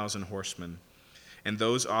 12,000 horsemen. And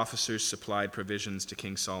those officers supplied provisions to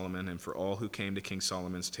King Solomon and for all who came to King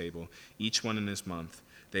Solomon's table, each one in his month.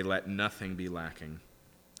 They let nothing be lacking.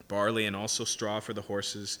 Barley and also straw for the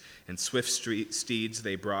horses, and swift steeds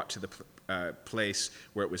they brought to the place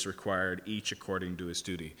where it was required, each according to his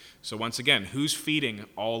duty. So once again, who's feeding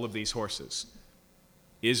all of these horses?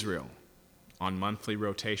 Israel, on monthly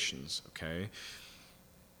rotations, okay?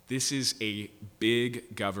 This is a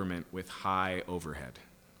big government with high overhead,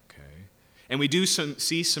 okay? And we do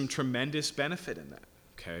see some tremendous benefit in that,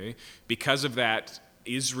 okay? Because of that,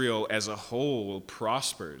 Israel as a whole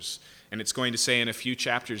prospers. And it's going to say in a few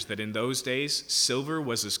chapters that in those days, silver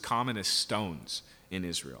was as common as stones in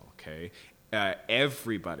Israel, okay?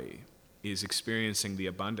 Everybody is experiencing the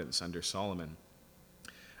abundance under Solomon.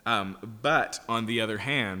 But on the other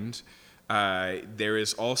hand, there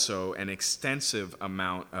is also an extensive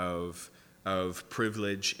amount of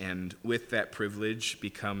privilege, and with that privilege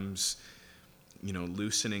becomes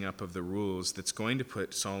loosening up of the rules that's going to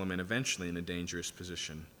put Solomon eventually in a dangerous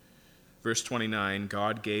position. Verse 29,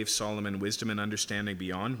 God gave Solomon wisdom and understanding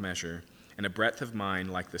beyond measure, and a breadth of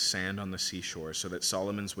mind like the sand on the seashore, so that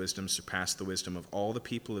Solomon's wisdom surpassed the wisdom of all the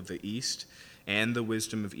people of the East and the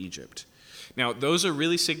wisdom of Egypt. Now, those are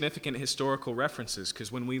really significant historical references,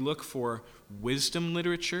 because when we look for wisdom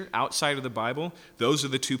literature outside of the Bible, those are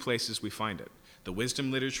the two places we find it. The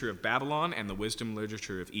wisdom literature of Babylon and the wisdom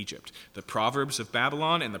literature of Egypt. The Proverbs of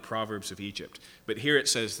Babylon and the Proverbs of Egypt. But here it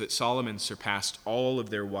says that Solomon surpassed all of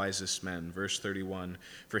their wisest men. Verse 31,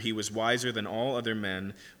 for he was wiser than all other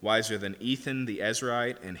men, wiser than Ethan the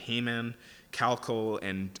Ezrahite and Heman, Calcol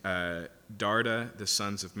and Darda, the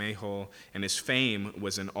sons of Mahol, and his fame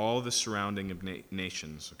was in all the surrounding of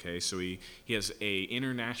nations. Okay, so he has an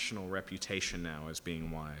international reputation now as being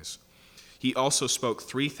wise. He also spoke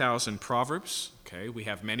 3,000 proverbs. Okay, we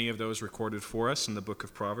have many of those recorded for us in the book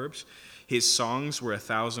of Proverbs. His songs were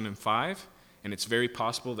 1,005, and it's very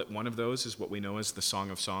possible that one of those is what we know as the Song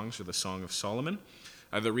of Songs or the Song of Solomon.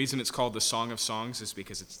 The reason it's called the Song of Songs is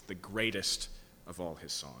because it's the greatest of all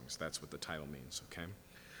his songs. That's what the title means, okay?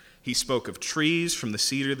 He spoke of trees, from the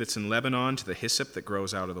cedar that's in Lebanon to the hyssop that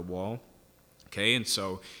grows out of the wall. Okay, and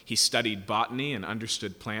so he studied botany and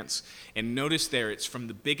understood plants. And notice there, it's from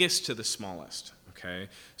the biggest to the smallest. Okay,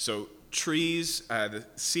 so trees, the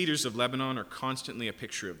cedars of Lebanon are constantly a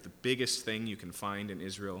picture of the biggest thing you can find in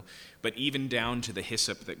Israel, but even down to the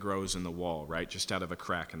hyssop that grows in the wall, right, just out of a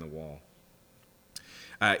crack in the wall.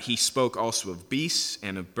 He spoke also of beasts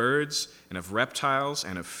and of birds and of reptiles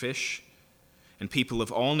and of fish. And people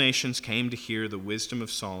of all nations came to hear the wisdom of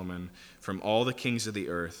Solomon from all the kings of the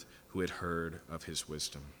earth who had heard of his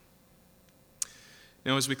wisdom.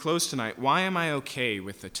 Now, as we close tonight, why am I okay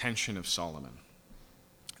with the tension of Solomon?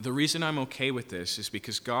 The reason I'm okay with this is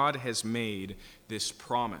because God has made this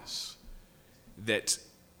promise that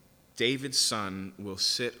David's son will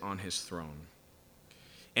sit on his throne.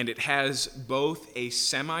 And it has both a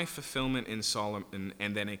semi-fulfillment in Solomon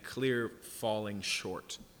and then a clear falling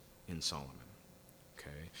short in Solomon.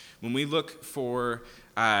 Okay. When we look for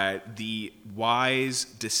the wise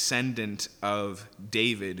descendant of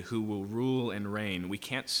David who will rule and reign, we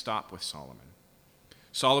can't stop with Solomon.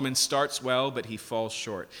 Solomon starts well, but he falls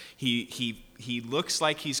short. He looks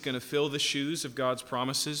like he's going to fill the shoes of God's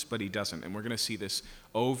promises, but he doesn't. And we're going to see this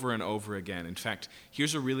over and over again. In fact,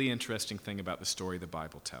 here's a really interesting thing about the story the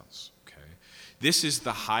Bible tells. Okay, this is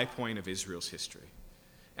the high point of Israel's history.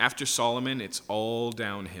 After Solomon, it's all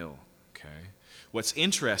downhill. Okay, what's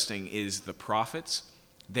interesting is the prophets,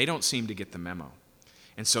 they don't seem to get the memo.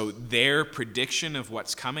 And so their prediction of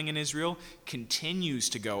what's coming in Israel continues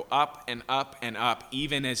to go up and up and up,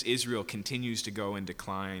 even as Israel continues to go in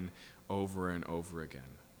decline over and over again.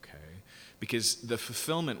 Okay? Because the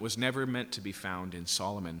fulfillment was never meant to be found in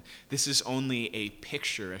Solomon. This is only a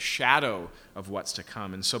picture, a shadow of what's to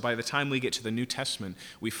come. And so by the time we get to the New Testament,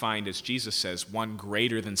 we find, as Jesus says, one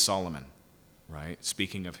greater than Solomon, right?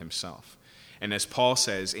 Speaking of himself. And as Paul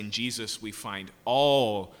says, in Jesus we find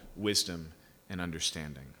all wisdom and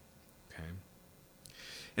understanding. Okay?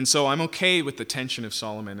 And so I'm okay with the tension of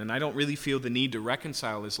Solomon, and I don't really feel the need to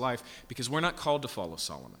reconcile his life because we're not called to follow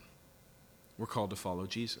Solomon. We're called to follow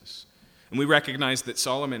Jesus. And we recognize that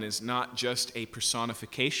Solomon is not just a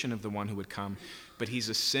personification of the one who would come, but he's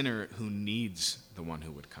a sinner who needs the one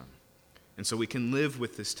who would come. And so we can live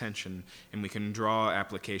with this tension, and we can draw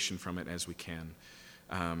application from it as we can.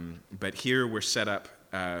 But here we're set up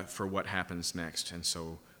for what happens next, and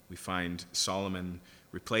so we find Solomon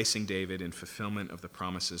replacing David in fulfillment of the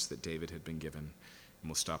promises that David had been given. And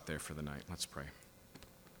we'll stop there for the night. Let's pray.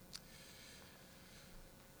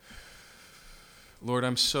 Lord,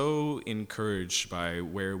 I'm so encouraged by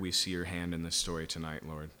where we see your hand in this story tonight,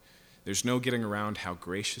 Lord. There's no getting around how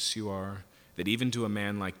gracious you are, that even to a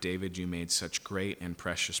man like David you made such great and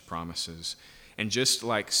precious promises. And just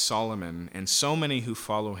like Solomon and so many who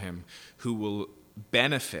follow him, who will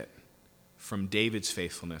benefit from David's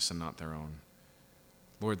faithfulness and not their own.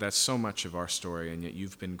 Lord, that's so much of our story, and yet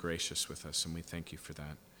you've been gracious with us, and we thank you for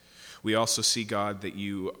that. We also see, God, that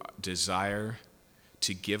you desire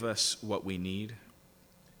to give us what we need.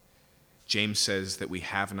 James says that we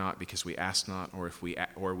have not because we ask not,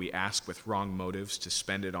 or we ask with wrong motives to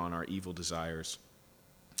spend it on our evil desires.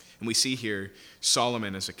 And we see here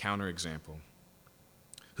Solomon as a counterexample,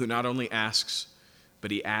 who not only asks, but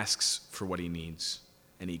he asks for what he needs,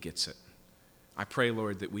 and he gets it. I pray,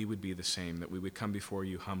 Lord, that we would be the same, that we would come before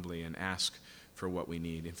you humbly and ask for what we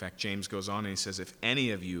need. In fact, James goes on and he says, if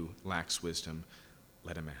any of you lacks wisdom,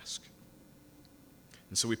 let him ask.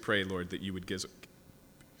 And so we pray, Lord, that you would give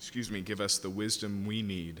us the wisdom we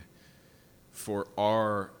need for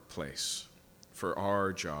our place, for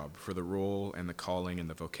our job, for the role and the calling and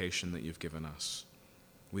the vocation that you've given us.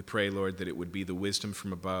 We pray, Lord, that it would be the wisdom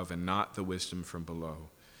from above and not the wisdom from below,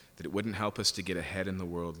 that it wouldn't help us to get ahead in the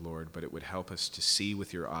world, Lord, but it would help us to see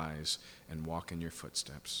with your eyes and walk in your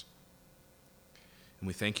footsteps. And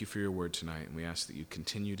we thank you for your word tonight, and we ask that you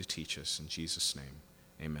continue to teach us in Jesus' name.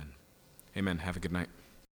 Amen. Amen. Have a good night.